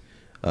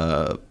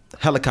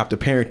helicopter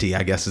parenty,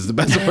 I guess is the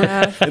best word.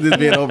 And just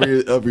being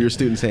over your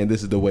students saying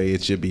this is the way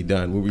it should be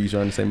done. What were you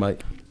trying to say,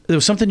 Mike? There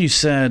was something you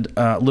said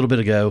a little bit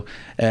ago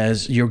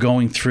as you're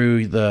going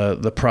through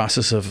the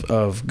process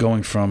of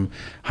going from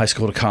high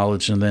school to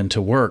college and then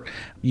to work.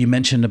 You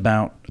mentioned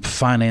about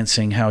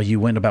financing, how you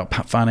went about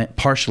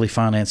partially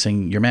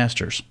financing your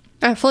master's.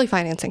 Fully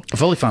financing.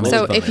 Fully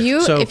financing.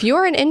 So if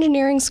you're an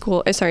engineering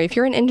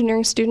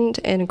student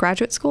in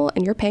graduate school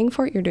and you're paying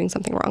for it, you're doing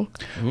something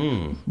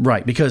wrong.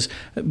 Right, because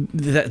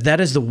that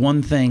is the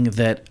one thing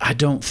that I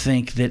don't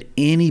think that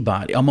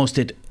anybody, almost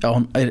at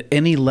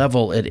any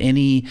level, at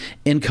any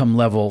income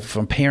level,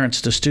 from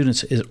parents to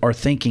students, are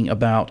thinking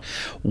about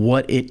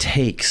what it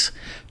takes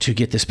to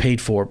get this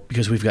paid for,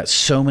 because we've got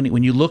so many.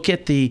 When you look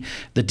at the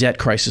debt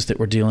crisis that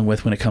we're dealing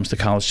with when it comes to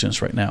college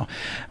students right now,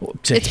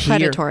 it's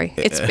predatory.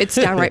 It's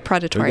downright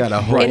predatory. We got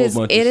a whole bunch of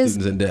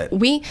students in debt.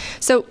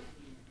 So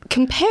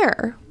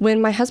compare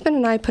when my husband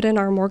and I put in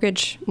our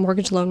mortgage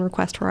loan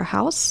request for our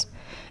house,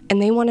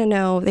 and they want to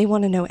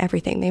know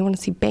everything. They want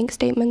to see bank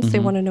statements. Mm-hmm. They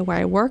want to know where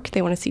I work.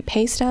 They want to see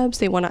pay stubs.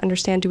 They want to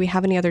understand, do we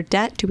have any other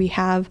debt? Do we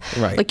have,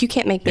 you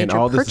can't make major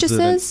purchases.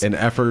 And all this is an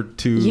effort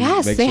to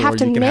they have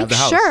to make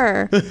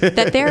sure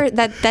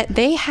that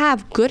they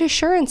have good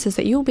assurances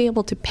that you'll be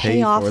able to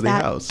pay off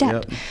that house.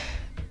 Debt. Yep.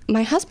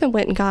 My husband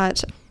went and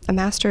got a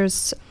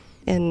master's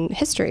in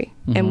history,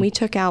 and we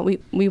took out,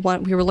 we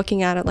were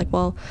looking at it like,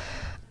 well,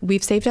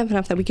 we've saved up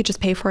enough that we could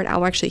just pay for it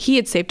out. Actually, he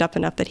had saved up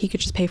enough that he could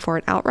just pay for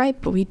it outright,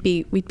 but we'd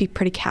be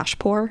pretty cash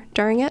poor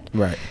during it.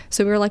 Right.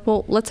 So we were like,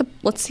 well, let's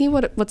see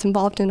what's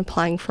involved in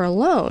applying for a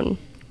loan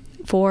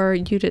for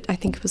you to. I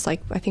think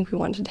we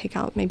wanted to take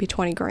out maybe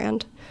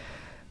 $20,000.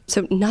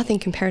 So nothing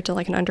compared to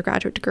like an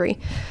undergraduate degree.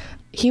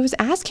 He was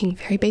asking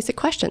very basic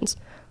questions.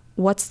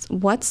 What's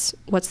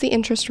the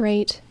interest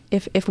rate?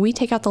 If we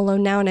take out the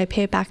loan now and I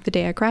pay it back the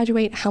day I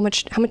graduate, how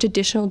much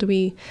additional do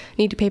we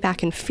need to pay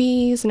back in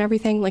fees and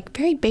everything? Like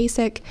very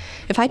basic.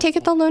 If I take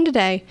out the loan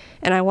today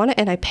and I want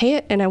to pay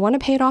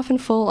it off in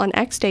full on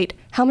X date,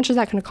 how much is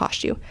that going to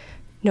cost you?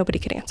 Nobody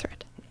could answer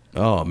it.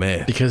 Oh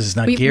man! Because it's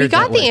not geared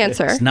that way. We got the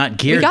answer. It's not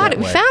geared that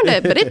way. We found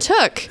it, but it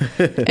took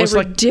a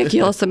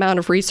ridiculous amount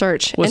of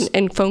research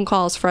and phone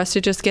calls for us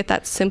to just get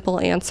that simple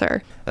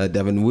answer.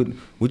 Devin,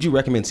 would you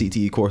recommend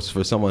CTE courses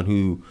for someone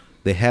who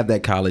they have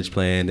that college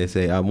plan? They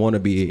say, I want to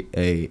be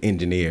an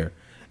engineer,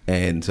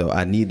 and so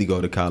I need to go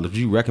to college. Would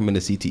you recommend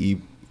a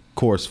CTE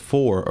course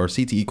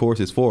CTE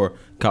courses for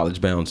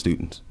college-bound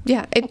students?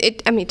 Yeah,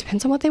 it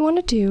depends on what they want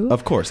to do.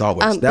 Of course,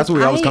 always. That's what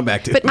we always come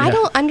back to. But I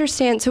don't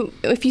understand. So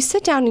if you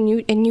sit down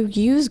and you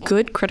use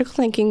good critical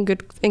thinking,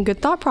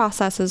 good thought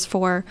processes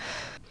for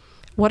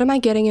what am I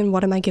getting and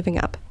what am I giving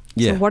up?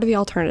 Yeah. So what are the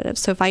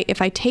alternatives? So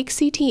if I take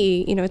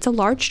CTE, it's a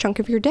large chunk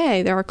of your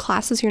day. There are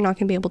classes you're not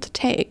going to be able to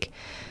take.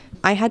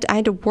 I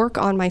had to work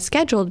on my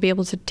schedule to be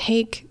able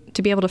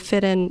to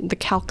fit in the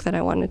calc that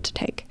I wanted to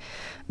take,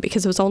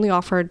 because it was only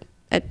offered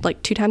at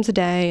like 2 times a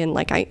day, and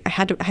like I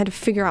had to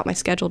figure out my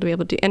schedule to be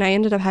able to do. And I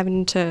ended up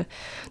having to.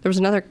 There was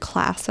another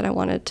class that I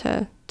wanted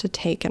to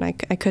take, and I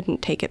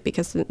couldn't take it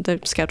because the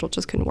schedule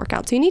just couldn't work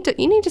out. So you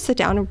need to sit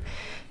down and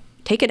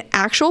take an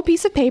actual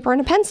piece of paper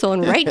and a pencil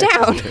and write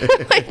down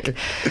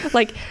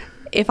like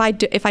if I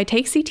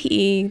take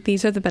CTE,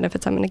 these are the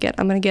benefits I'm going to get.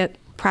 I'm going to get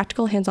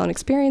practical hands-on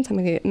experience. I'm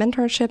going to get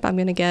mentorship. I'm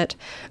going to get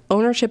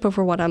ownership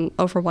over what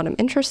I'm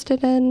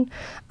interested in.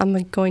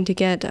 I'm going to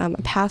get a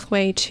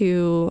pathway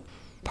to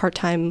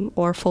part-time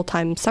or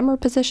full-time summer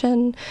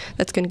position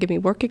that's going to give me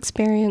work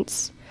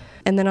experience.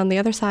 And then on the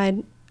other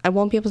side, I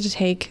won't be able to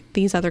take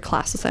these other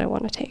classes that I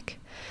want to take.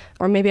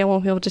 Or maybe I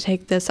won't be able to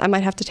take this. I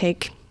might have to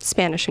take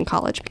Spanish in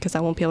college because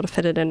I won't be able to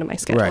fit it into my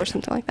schedule or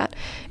something like that.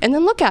 And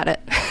then look at it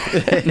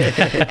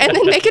and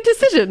then make a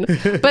decision.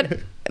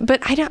 But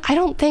I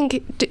don't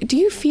think, do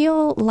you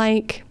feel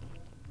like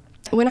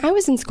when I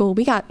was in school,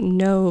 we got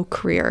no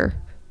career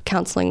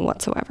counseling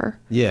whatsoever.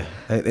 Yeah,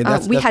 and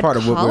that's we had part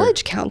of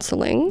college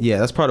counseling. Yeah,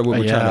 that's part of what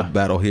we're trying to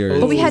battle here.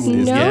 But we had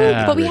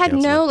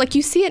no, like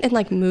you see it in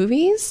like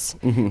movies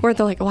where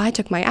they're like, well, I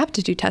took my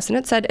aptitude test and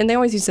it said, and they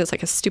always use this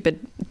like a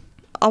stupid,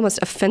 almost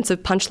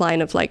offensive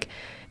punchline of like,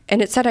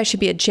 and it said I should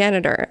be a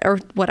janitor or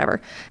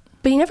whatever.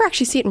 But you never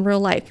actually see it in real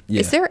life.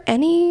 Yeah. Is there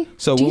any?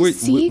 So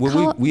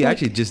we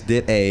actually just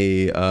did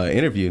a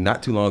interview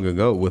not too long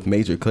ago with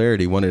Major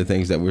Clarity. One of the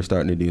things that we're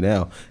starting to do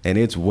now, and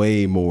it's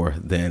way more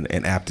than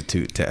an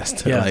aptitude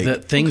test. Yeah,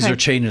 things are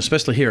changing,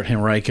 especially here at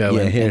Henrico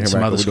and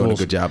some other schools. Doing a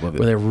good job of it.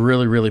 Where they're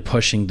really, really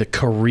pushing the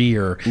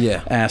career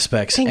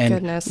aspects. Thank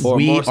goodness.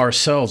 We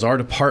ourselves, our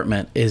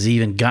department, has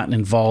even gotten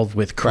involved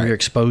with career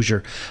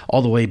exposure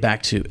all the way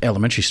back to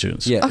elementary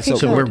students. Yeah,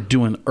 so we're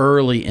doing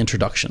early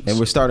introductions, and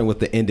we're starting with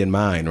the end in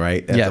mind, right?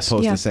 As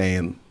opposed to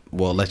saying,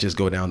 well, let's just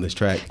go down this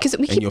track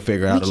and you'll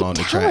figure out along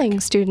the track. Telling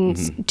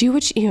students, do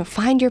what you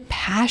find your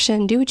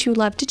passion, do what you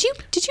love. Did you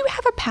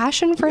have a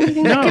passion for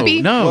anything that could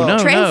be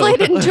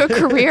translated into a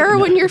career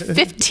when you're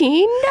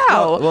 15?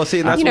 No. Well,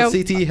 see, that's what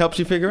CTE helps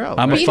you figure out.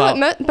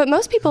 But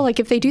most people,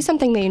 like if they do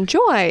something they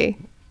enjoy,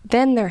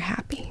 then they're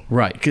happy.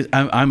 Right, because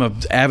I'm an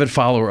avid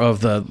follower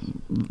of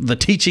the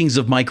teachings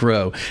of Mike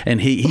Rowe,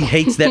 and he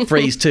hates that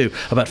phrase too,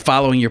 about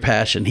following your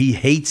passion. He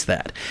hates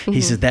that.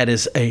 He says that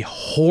is a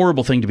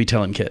horrible thing to be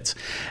telling kids.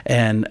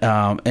 And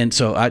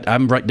so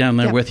I'm right down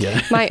there with you.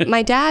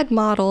 My dad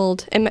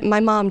modeled, and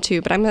my mom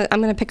too, but I'm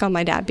gonna pick on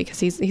my dad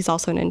because he's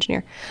also an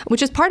engineer,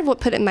 which is part of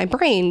what put it in my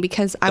brain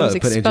because I was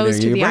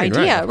exposed to the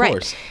idea.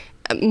 Right.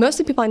 Most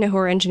of the people I know who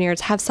are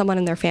engineers have someone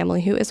in their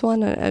family who is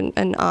one,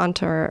 an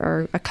aunt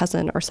or a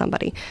cousin or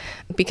somebody,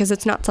 because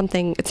it's not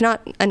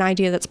an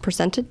idea that's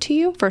presented to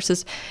you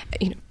versus,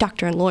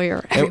 doctor and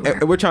lawyer everywhere.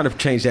 And we're trying to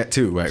change that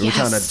too, right? We're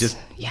trying to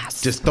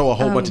just throw a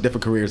whole bunch of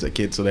different careers at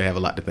kids so they have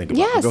a lot to think about.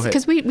 Yes,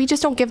 because we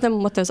just don't give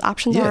them what those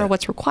options are or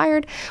what's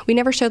required. We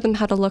never show them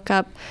how to look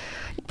up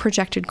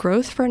projected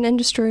growth for an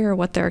industry or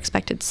what their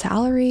expected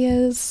salary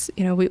is.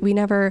 We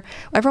never,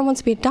 everyone wants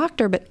to be a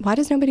doctor, but why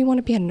does nobody want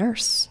to be a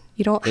nurse?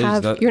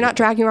 You're not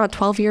dragging around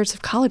 12 years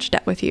of college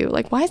debt with you.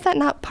 Like, why is that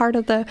not part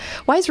of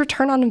why is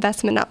return on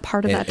investment not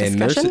part of that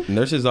discussion? And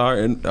nurses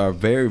are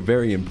very,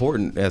 very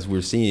important, as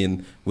we're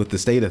seeing with the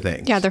state of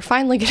things. Yeah, they're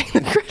finally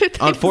getting the credit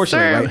they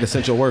unfortunately, deserve. Right?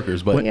 Essential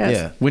workers. But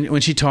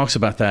when she talks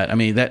about that, I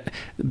mean, that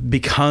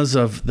because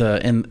of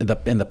in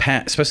the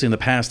past, especially in the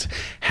past,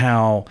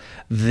 how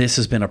this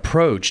has been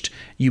approached,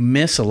 you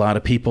miss a lot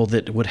of people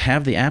that would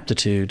have the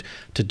aptitude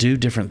to do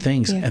different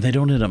things, and they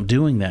don't end up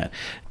doing that.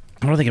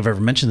 I don't think I've ever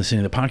mentioned this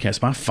in the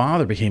podcast. My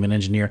father became an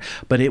engineer,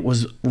 but it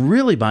was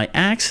really by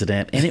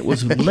accident, and it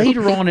was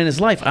later on in his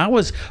life. I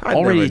was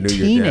already a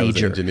teenager. Your dad was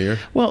an engineer.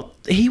 Well,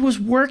 he was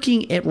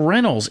working at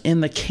Reynolds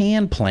in the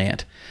can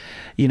plant,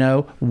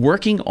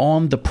 working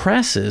on the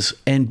presses,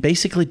 and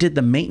basically did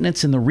the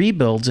maintenance and the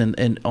rebuilds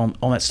and on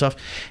that stuff.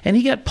 And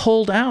he got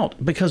pulled out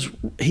because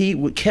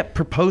he kept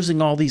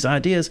proposing all these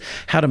ideas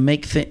how to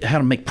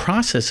make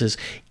processes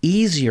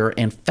easier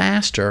and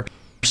faster,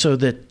 so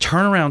that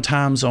turnaround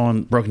times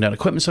on broken down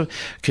equipment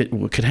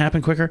could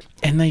happen quicker.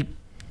 And they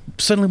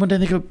suddenly one day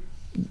they go,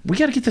 we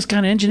got to get this guy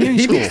in engineering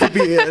school.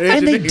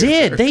 And they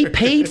did. They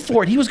paid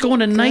for it. He was going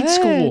to night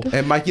school.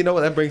 And Mike,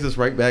 that brings us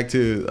right back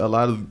to a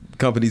lot of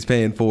companies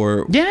paying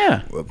for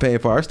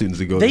our students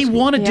to go to school. They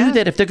want to do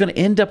that if they're going to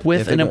end up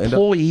with an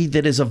employee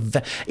that is of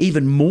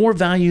even more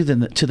value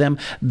to them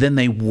than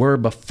they were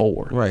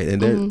before. Right.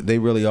 And they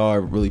really are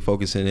really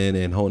focusing in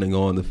and honing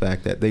on the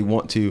fact that they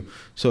want to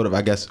sort of,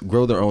 I guess,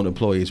 grow their own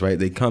employees, right?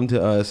 They come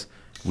to us,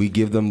 we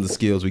give them the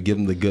skills, we give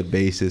them the good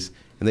basis,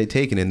 and they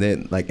take it. And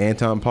then, like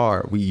Anton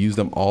Parr, we use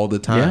them all the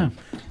time.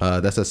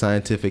 That's a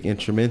scientific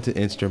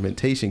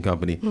instrumentation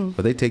company,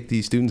 but they take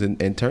these students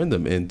and turn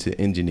them into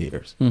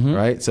engineers,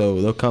 right?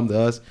 So they'll come to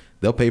us,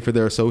 they'll pay for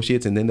their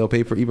associates, and then they'll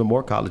pay for even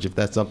more college if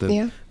that's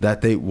something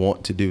that they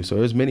want to do. So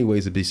there's many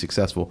ways to be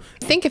successful.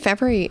 I think if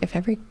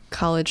every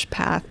college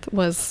path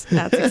was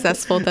that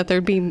successful, that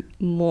there'd be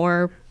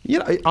more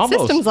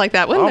systems like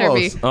that, wouldn't there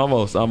be?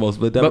 Almost.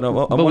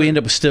 But we end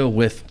up still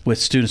with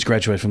students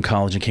graduate from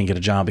college and can't get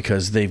a job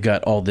because they've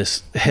got all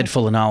this head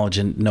full of knowledge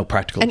and no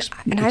practical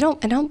experience. And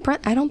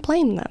I don't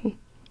blame them.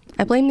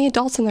 I blame the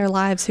adults in their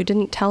lives who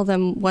didn't tell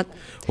them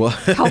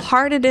how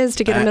hard it is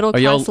to get a middle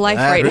class life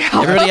right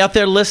now. Everybody out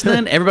there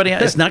listening,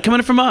 it's not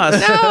coming from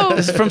us. No,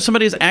 this is from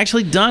somebody who's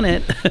actually done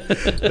it.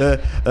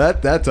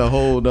 That's a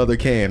whole other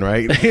can,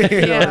 right? You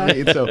know what I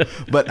mean? So,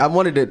 but I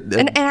wanted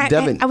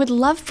to, I would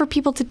love for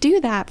people to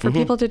do that, for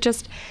people to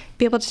just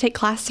be able to take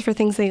classes for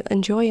things they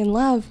enjoy and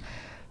love.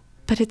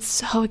 But it's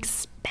so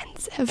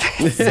expensive.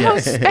 It's so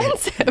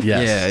expensive.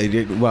 Yes.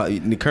 Yeah. Well,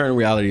 in the current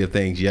reality of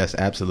things, yes,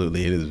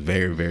 absolutely. It is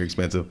very, very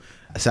expensive.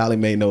 Sally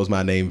Mae knows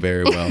my name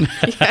very well.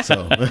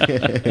 So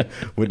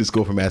went to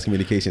school for mass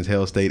communications,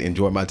 Hale State,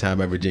 enjoyed my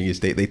time at Virginia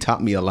State. They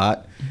taught me a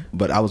lot,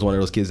 but I was one of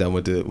those kids that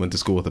went to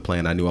school with a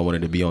plan. I knew I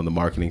wanted to be on the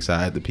marketing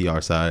side, the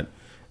PR side,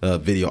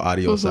 video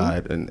audio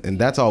side, and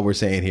that's all we're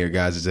saying here,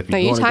 guys, is if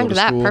you want to go to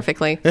that school,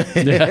 perfectly.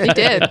 You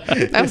did.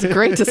 That was a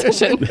great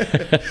decision.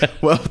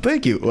 Well,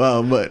 thank you.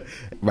 But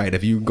Right.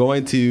 If you're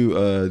going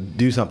to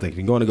do something, if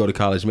you're going to go to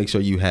college, make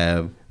sure you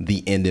have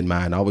the end in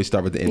mind. I always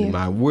start with the end in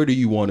mind. Where do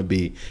you want to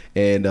be?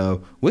 And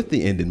with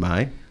the end in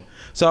mind.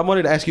 So I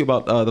wanted to ask you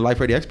about the Life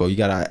Ready Expo. You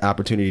got an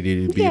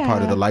opportunity to be a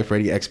part of the Life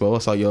Ready Expo. I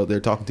saw you out there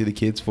talking to the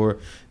kids for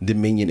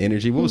Dominion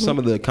Energy. What were some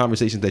of the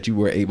conversations that you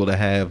were able to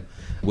have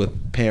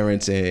with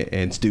parents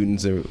and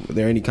students? Were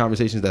there any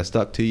conversations that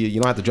stuck to you?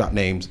 You don't have to drop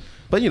names,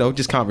 but,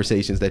 just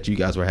conversations that you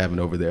guys were having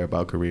over there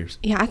about careers.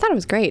 Yeah, I thought it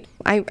was great.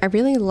 I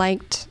really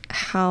liked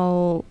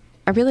the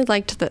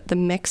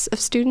mix of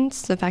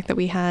students. The fact that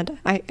we had,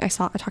 I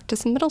talked to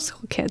some middle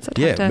school kids. I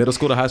talked to middle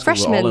school to high school,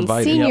 freshmen, were all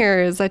invited.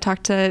 Seniors. Yep. I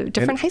talked to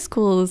different high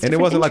schools. And it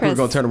wasn't like we were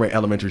going to turn away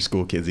elementary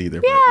school kids either.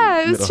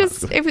 Yeah, it was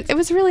just, it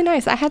was really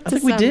nice. I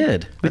think we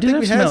did. We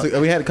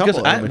had a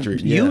couple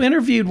elementary. You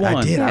interviewed one.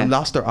 I did. Yeah. I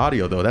lost their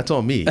audio though. That's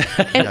on me.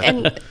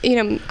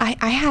 and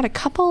I had a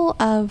couple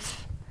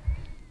of,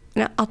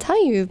 and I'll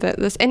tell you that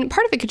this, and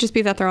part of it could just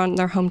be that they're on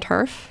their home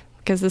turf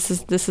because this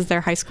is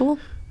their high school.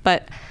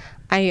 But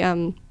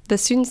the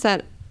students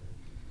that,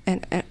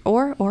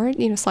 or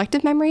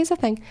selective memory is a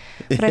thing.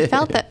 But I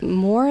felt that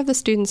more of the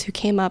students who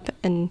came up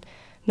and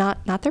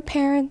not their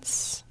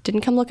parents, didn't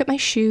come look at my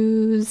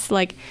shoes,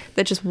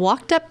 that just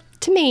walked up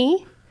to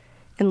me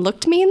and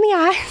looked me in the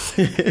eyes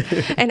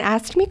and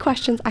asked me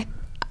questions.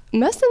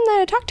 Most of them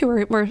that I talked to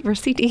were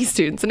CTE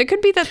students, and it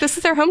could be that this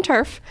is their home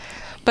turf.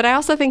 But I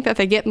also think that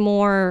they get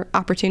more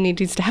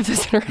opportunities to have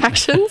those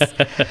interactions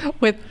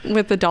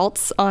with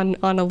adults on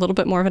a little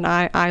bit more of an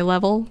eye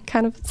level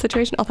kind of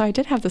situation. Although I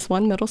did have this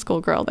one middle school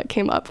girl that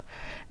came up,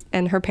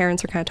 and her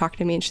parents were kind of talking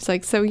to me, and she's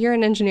like, "So you're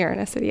an engineer?" And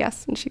I said,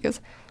 "Yes." And she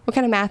goes, "What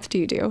kind of math do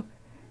you do?"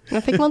 And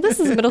I think, "Well, this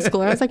is a middle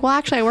schooler." I was like, "Well,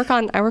 actually, I work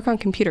on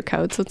computer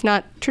code, so it's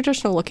not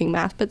traditional looking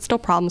math, but still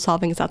problem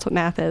solving, because that's what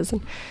math is." And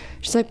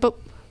she's like, "But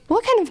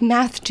what kind of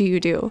math do you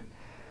do?"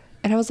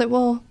 And I was like,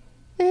 "Well,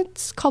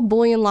 it's called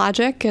Boolean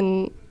logic,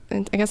 and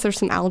I guess there's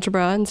some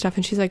algebra and stuff."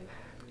 And she's like,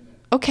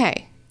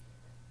 okay.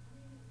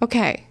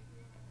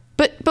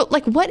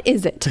 But what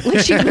is it?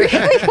 She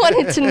really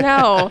wanted to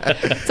know.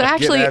 So I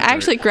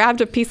actually grabbed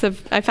a piece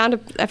of, I found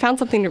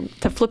something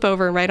to flip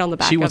over and write on the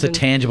back. She wants a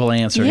tangible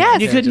answer.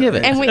 Yes. You couldn't give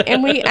it.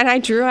 And I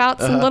drew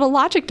out some little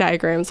logic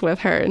diagrams with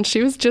her, and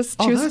she was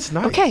that's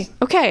nice.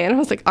 Okay. And I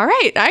was like, all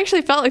right. I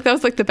actually felt like that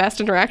was the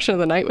best interaction of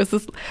the night, was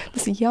this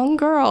young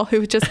girl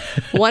who just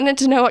wanted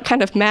to know what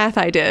kind of math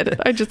I did.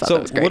 I just thought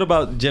that was great. What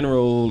about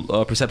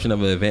general perception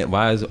of an event?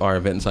 Why are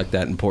events like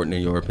that important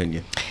in your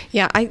opinion?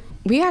 Yeah,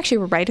 we actually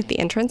were right at the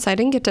entrance. I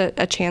didn't get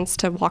a chance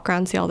to walk around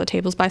and see all the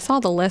tables, but I saw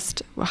the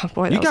list. Oh,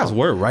 boy, you guys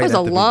were right at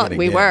the beginning.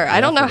 We were.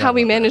 I don't know how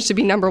we managed to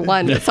be number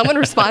one, but someone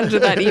responded to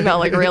that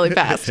email really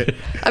fast.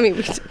 I mean,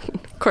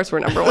 of course we're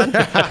number one.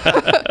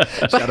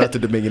 Shout out to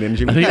Dominion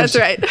Energy. That's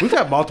right. We've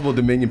had multiple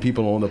Dominion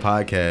people on the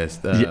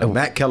podcast.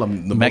 Matt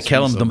Kellum. Matt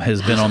Kellum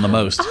has been on the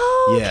most.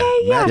 Oh,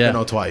 okay, Matt's been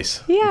on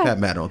twice. Yeah. We've had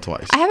Matt on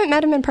twice. I haven't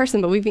met him in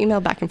person, but we've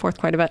emailed back and forth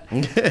quite a bit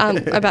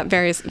about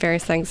various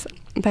things.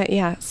 But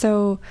yeah,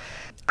 so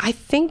I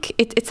think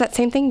it's that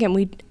same thing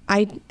again.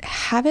 I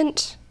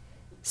haven't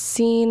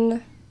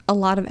seen a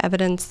lot of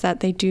evidence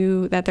that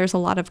there's a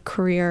lot of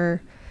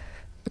career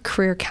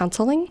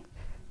counseling,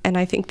 and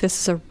I think this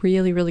is a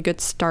really, really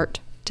good start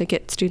to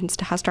get students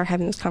to start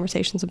having those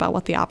conversations about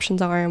what the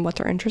options are and what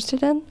they're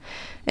interested in,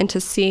 and to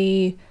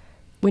see,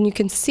 when you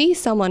can see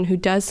someone who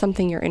does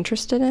something you're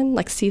interested in,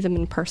 see them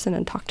in person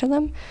and talk to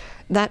them,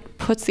 that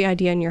puts the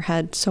idea in your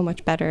head so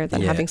much better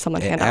than having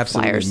someone hand out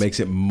flyers. Absolutely makes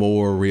it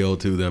more real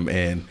to them,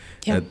 and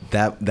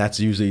that's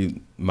usually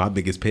my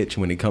biggest pitch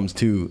when it comes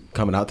to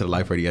coming out to the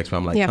Life Ready Expo.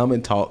 I'm like, come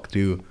and talk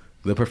to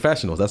the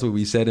professionals. That's what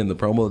we said in the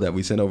promo that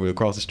we sent over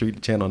across the street to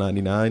Channel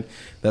 99.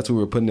 That's what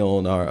we're putting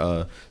on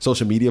our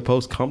social media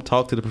posts. Come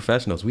talk to the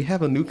professionals. We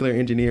have a nuclear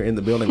engineer in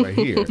the building right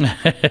here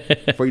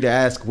for you to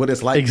ask what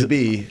it's like to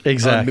be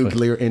a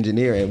nuclear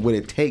engineer and what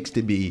it takes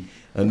to be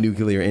a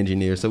nuclear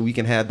engineer, so we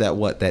can have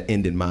that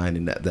end in mind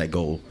and that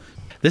goal.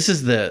 This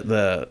is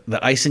the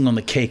icing on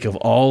the cake of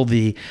all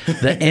the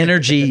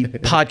energy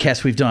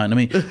podcasts we've done. I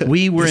mean,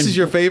 we were. This is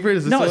your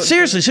favorite? No,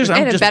 seriously.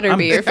 It better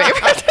be your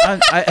favorite.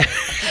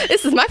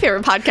 This is my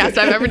favorite podcast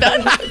I've ever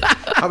done.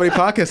 How many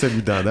podcasts have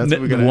you done? That's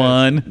what we're gonna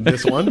one.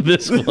 This one.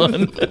 This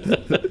one.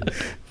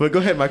 But go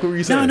ahead, Mike. What were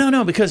you saying?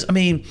 No. Because I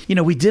mean,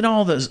 we did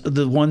all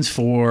the ones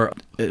for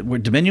where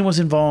Dominion was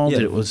involved.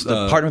 It was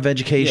the Department of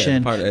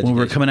Education. When we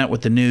were coming out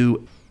with the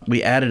new.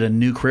 We added a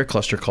new career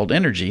cluster called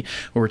Energy,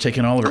 where we're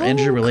taking all of our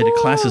energy-related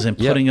classes and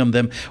putting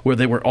them where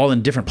they were all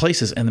in different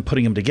places and then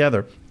putting them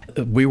together.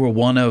 We were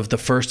one of the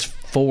first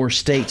 4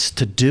 states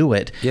to do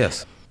it.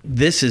 Yes.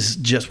 This is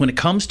just, when it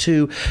comes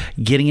to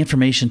getting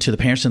information to the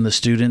parents and the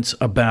students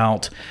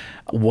about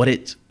what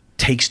it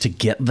takes to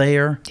get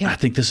there, I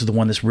think this is the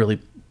one that's really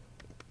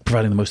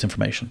providing the most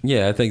information.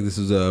 Yeah, I think this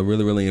is a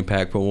really, really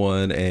impactful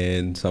one,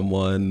 and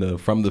someone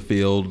from the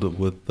field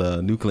with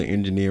nuclear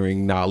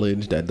engineering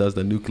knowledge that does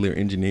the nuclear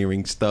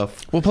engineering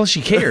stuff. Well, plus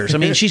she cares. I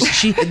mean, she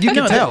you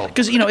can tell,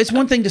 because it's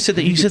one thing to sit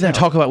there and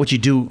talk about what you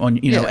do on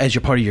as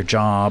your part of your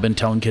job and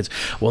telling kids,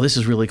 well, this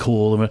is really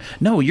cool.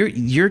 No,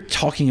 you're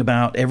talking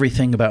about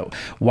everything about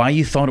why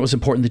you thought it was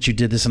important that you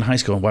did this in high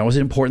school, and why was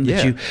it important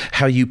that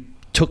how you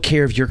took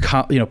care of your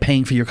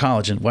paying for your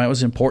college, and why it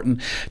was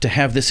important to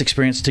have this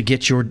experience to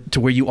get to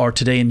where you are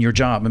today in your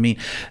job. I mean,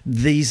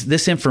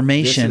 this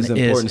information is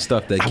important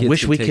stuff that kids I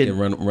wish we could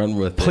run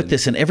with. Put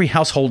this in every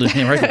household in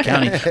Henrico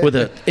County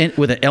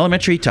with an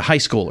elementary to high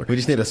schooler. We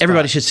just need a spot.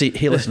 Everybody should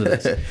listen to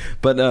this.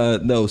 But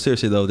no,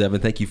 seriously though,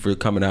 Devin, thank you for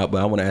coming out.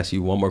 But I want to ask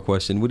you one more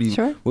question. What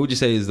would you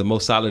say is the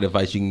most solid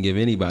advice you can give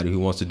anybody who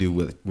wants to do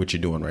with what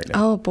you're doing right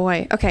now? Oh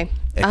boy. Okay.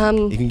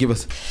 You can give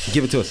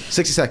it to us.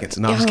 60 seconds.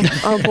 No,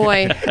 oh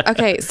boy.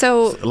 Okay.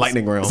 So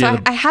lightning round. So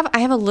I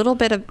have a little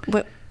bit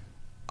of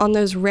on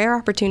those rare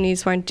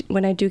opportunities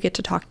when I do get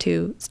to talk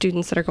to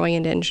students that are going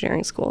into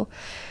engineering school.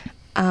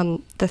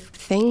 The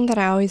thing that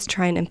I always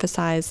try and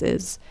emphasize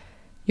is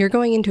you're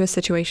going into a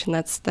situation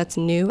that's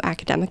new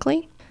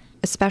academically,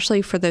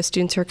 especially for those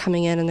students who are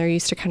coming in and they're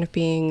used to kind of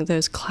being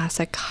those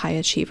classic high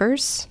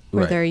achievers,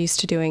 where they're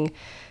used to doing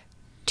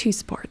 2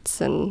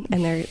 sports and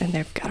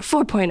they've got a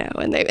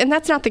 4.0 and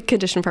that's not the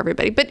condition for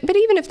everybody. But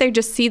even if they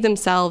just see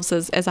themselves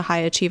as a high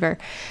achiever,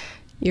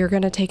 you're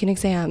going to take an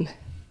exam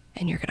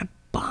and you're going to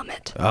bomb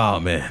it. Oh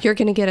man. You're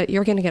going to get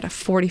a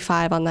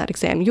 45 on that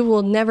exam. You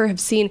will never have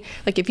seen,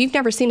 like, if you've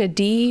never seen a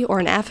D or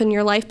an F in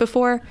your life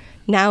before,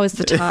 now is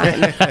the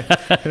time.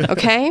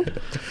 Okay?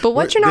 But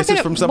what you have to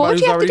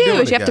do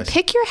is you have to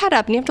pick your head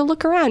up and you have to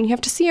look around. You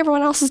have to see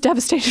everyone else's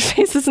devastated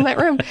faces in that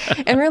room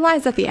and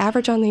realize that the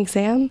average on the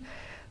exam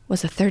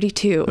was a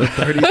 32.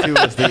 32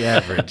 was the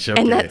average. Okay.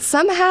 And that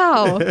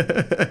somehow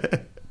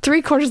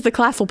 3/4 of the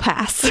class will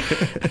pass.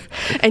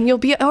 And you'll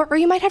be, or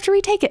you might have to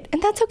retake it.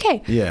 And that's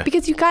okay. Yeah.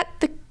 Because you got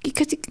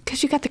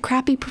the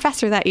crappy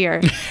professor that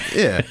year.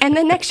 Yeah. And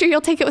then next year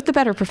you'll take it with the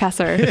better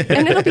professor.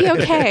 And it'll be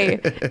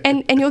okay.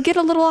 And you'll get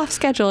a little off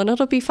schedule and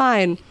it'll be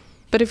fine.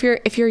 But if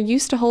you're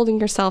used to holding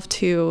yourself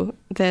to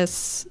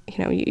this,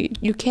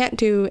 you can't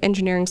do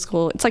engineering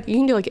school. It's like you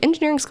can do like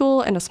engineering school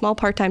and a small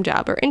part-time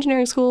job, or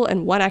engineering school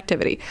and one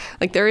activity.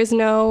 Like there is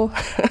no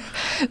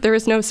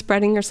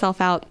spreading yourself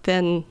out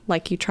thin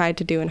like you tried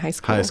to do in high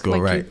school. High school,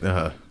 like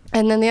right?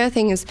 And then the other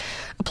thing is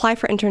apply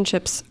for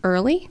internships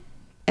early.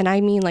 And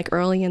I mean like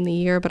early in the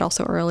year, but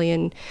also early,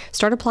 and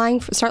start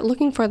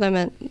looking for them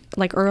at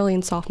like early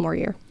in sophomore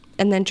year.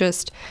 And then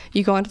just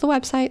you go onto the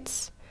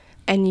websites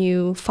and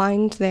you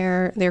find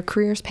their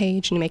careers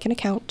page and you make an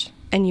account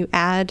and you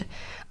add,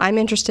 I'm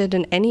interested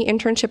in any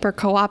internship or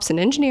co-ops in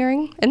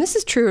engineering. And this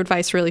is true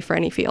advice really for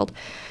any field.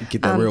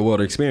 Get that real world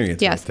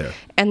experience. Yes. Right there.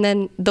 And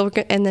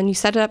then you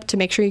set it up to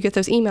make sure you get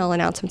those email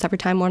announcements every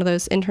time one of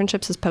those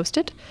internships is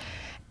posted.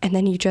 And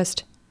then you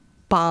just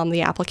bomb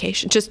the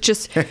application. Just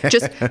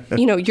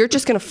you're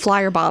just going to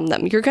flyer bomb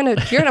them. You're going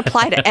to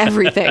apply to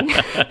everything.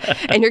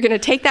 And you're going to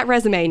take that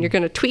resume and you're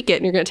going to tweak it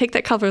and you're going to take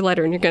that cover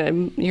letter and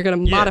you're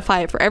going to modify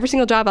it for every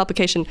single job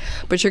application,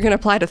 but you're going to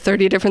apply to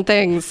 30 different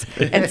things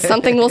and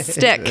something will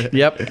stick.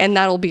 Yep. And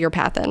that'll be your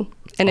path in.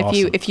 And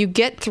awesome. if you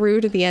get through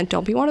to the end,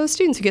 don't be one of those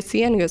students who gets to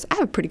the end and goes, I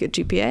have a pretty good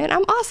GPA and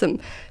I'm awesome.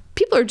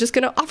 People are just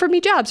going to offer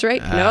me jobs,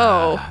 right?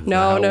 No.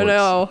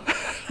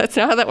 That's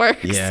not how that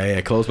works.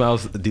 Yeah. Closed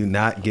mouths do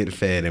not get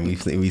fed, and we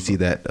see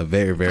that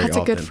very, very often.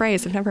 That's a good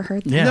phrase. I've never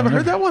heard that. Yeah, you never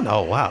heard that one?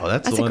 Oh, wow.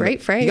 That's a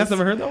great phrase. You guys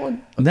never heard that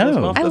one?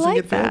 No. I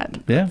like that.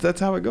 Yeah. That's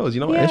how it goes.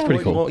 It's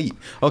pretty cool. You won't eat.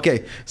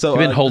 Okay, so I've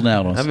been holding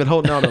out on us. I've been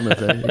holding out on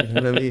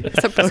this.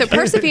 So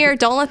persevere.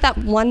 Don't let that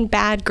one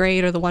bad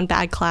grade or the one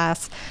bad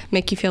class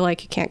make you feel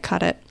like you can't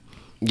cut it.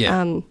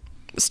 Yeah.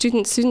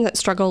 Students that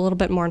struggle a little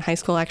bit more in high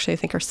school actually I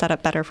think are set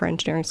up better for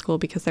engineering school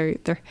because they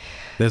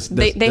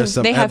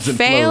have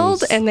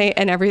failed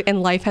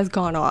and life has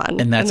gone on,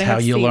 and that's how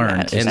you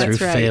learn. It's through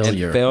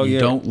failure. And failure. You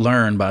don't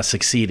learn by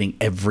succeeding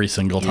every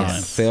single time.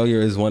 Yes.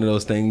 Failure is one of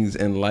those things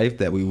in life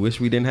that we wish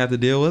we didn't have to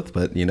deal with,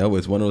 but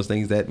it's one of those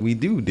things that we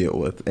do deal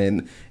with,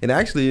 and it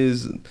actually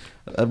is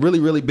a really,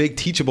 really big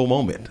teachable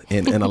moment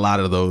in a lot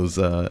of those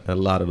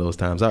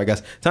times. All right,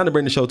 guys, time to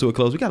bring the show to a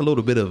close. We got a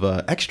little bit of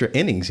extra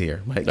innings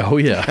here, Mike. Oh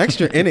yeah,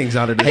 extra innings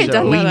out of the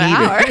show.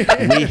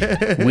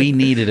 We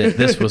needed it.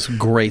 This was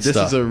great stuff.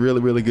 This is a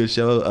really, really good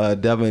show.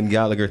 Devin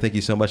Gallagher, thank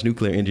you so much.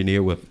 Nuclear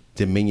engineer with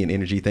Dominion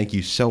Energy. Thank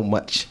you so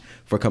much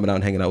for coming out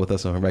and hanging out with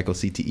us on Henrico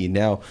CTE.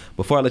 Now,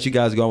 before I let you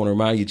guys go, I want to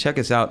remind you, check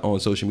us out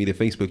on social media: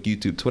 Facebook,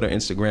 YouTube, Twitter,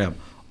 Instagram.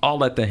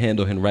 All at the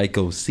handle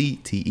Henrico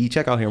CTE.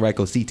 Check out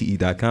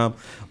HenricoCTE.com.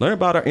 Learn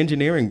about our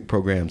engineering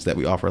programs that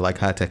we offer, like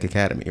High Tech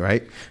Academy,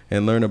 right?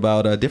 And learn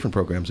about different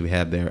programs we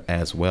have there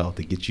as well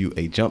to get you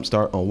a jump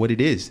start on what it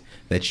is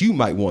that you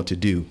might want to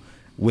do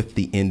with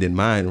the end in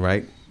mind,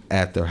 right?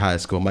 at their high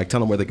school. Mike, tell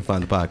them where they can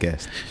find the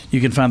podcast. You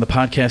can find the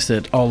podcast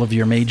at all of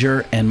your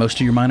major and most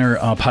of your minor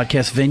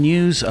podcast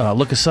venues.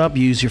 Look us up.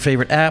 Use your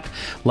favorite app.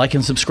 Like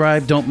and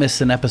subscribe. Don't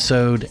miss an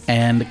episode.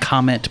 And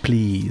comment,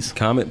 please.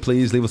 Comment,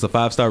 please. Leave us a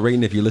 5-star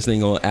rating if you're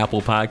listening on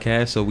Apple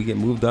Podcasts so we get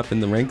moved up in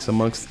the ranks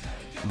amongst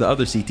the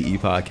other CTE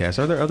podcasts.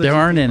 Are there other? There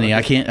aren't any.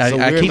 I can't.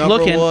 I keep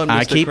looking.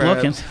 I keep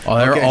looking. Oh,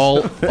 they're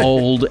all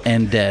old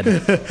and dead.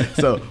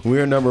 So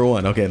we're number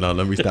one. Okay, no,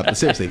 let me stop. But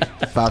seriously,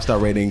 5-star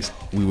ratings.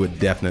 We would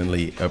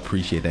definitely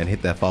appreciate that. And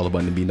hit that follow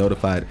button to be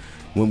notified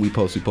when we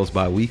post. We post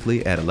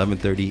bi-weekly at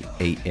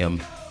 11:30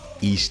 a.m.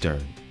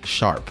 Eastern,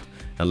 sharp.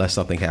 Unless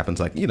something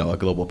happens, like a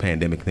global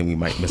pandemic, then we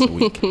might miss a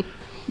week.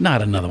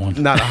 Not another one.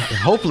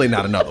 Hopefully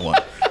not another one.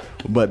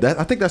 But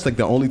I think that's like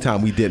the only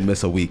time we did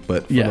miss a week.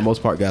 But for the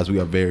most part, guys,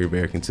 we are very,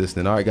 very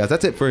consistent. All right, guys,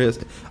 that's it for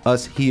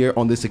us here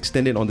on this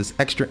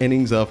extra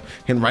innings of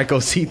Henrico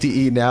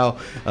CTE Now.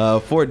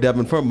 For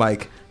Devin, for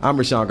Mike, I'm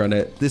Rashawn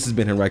Garnett. This has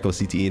been Henrico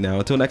CTE Now.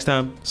 Until next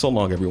time, so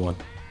long, everyone.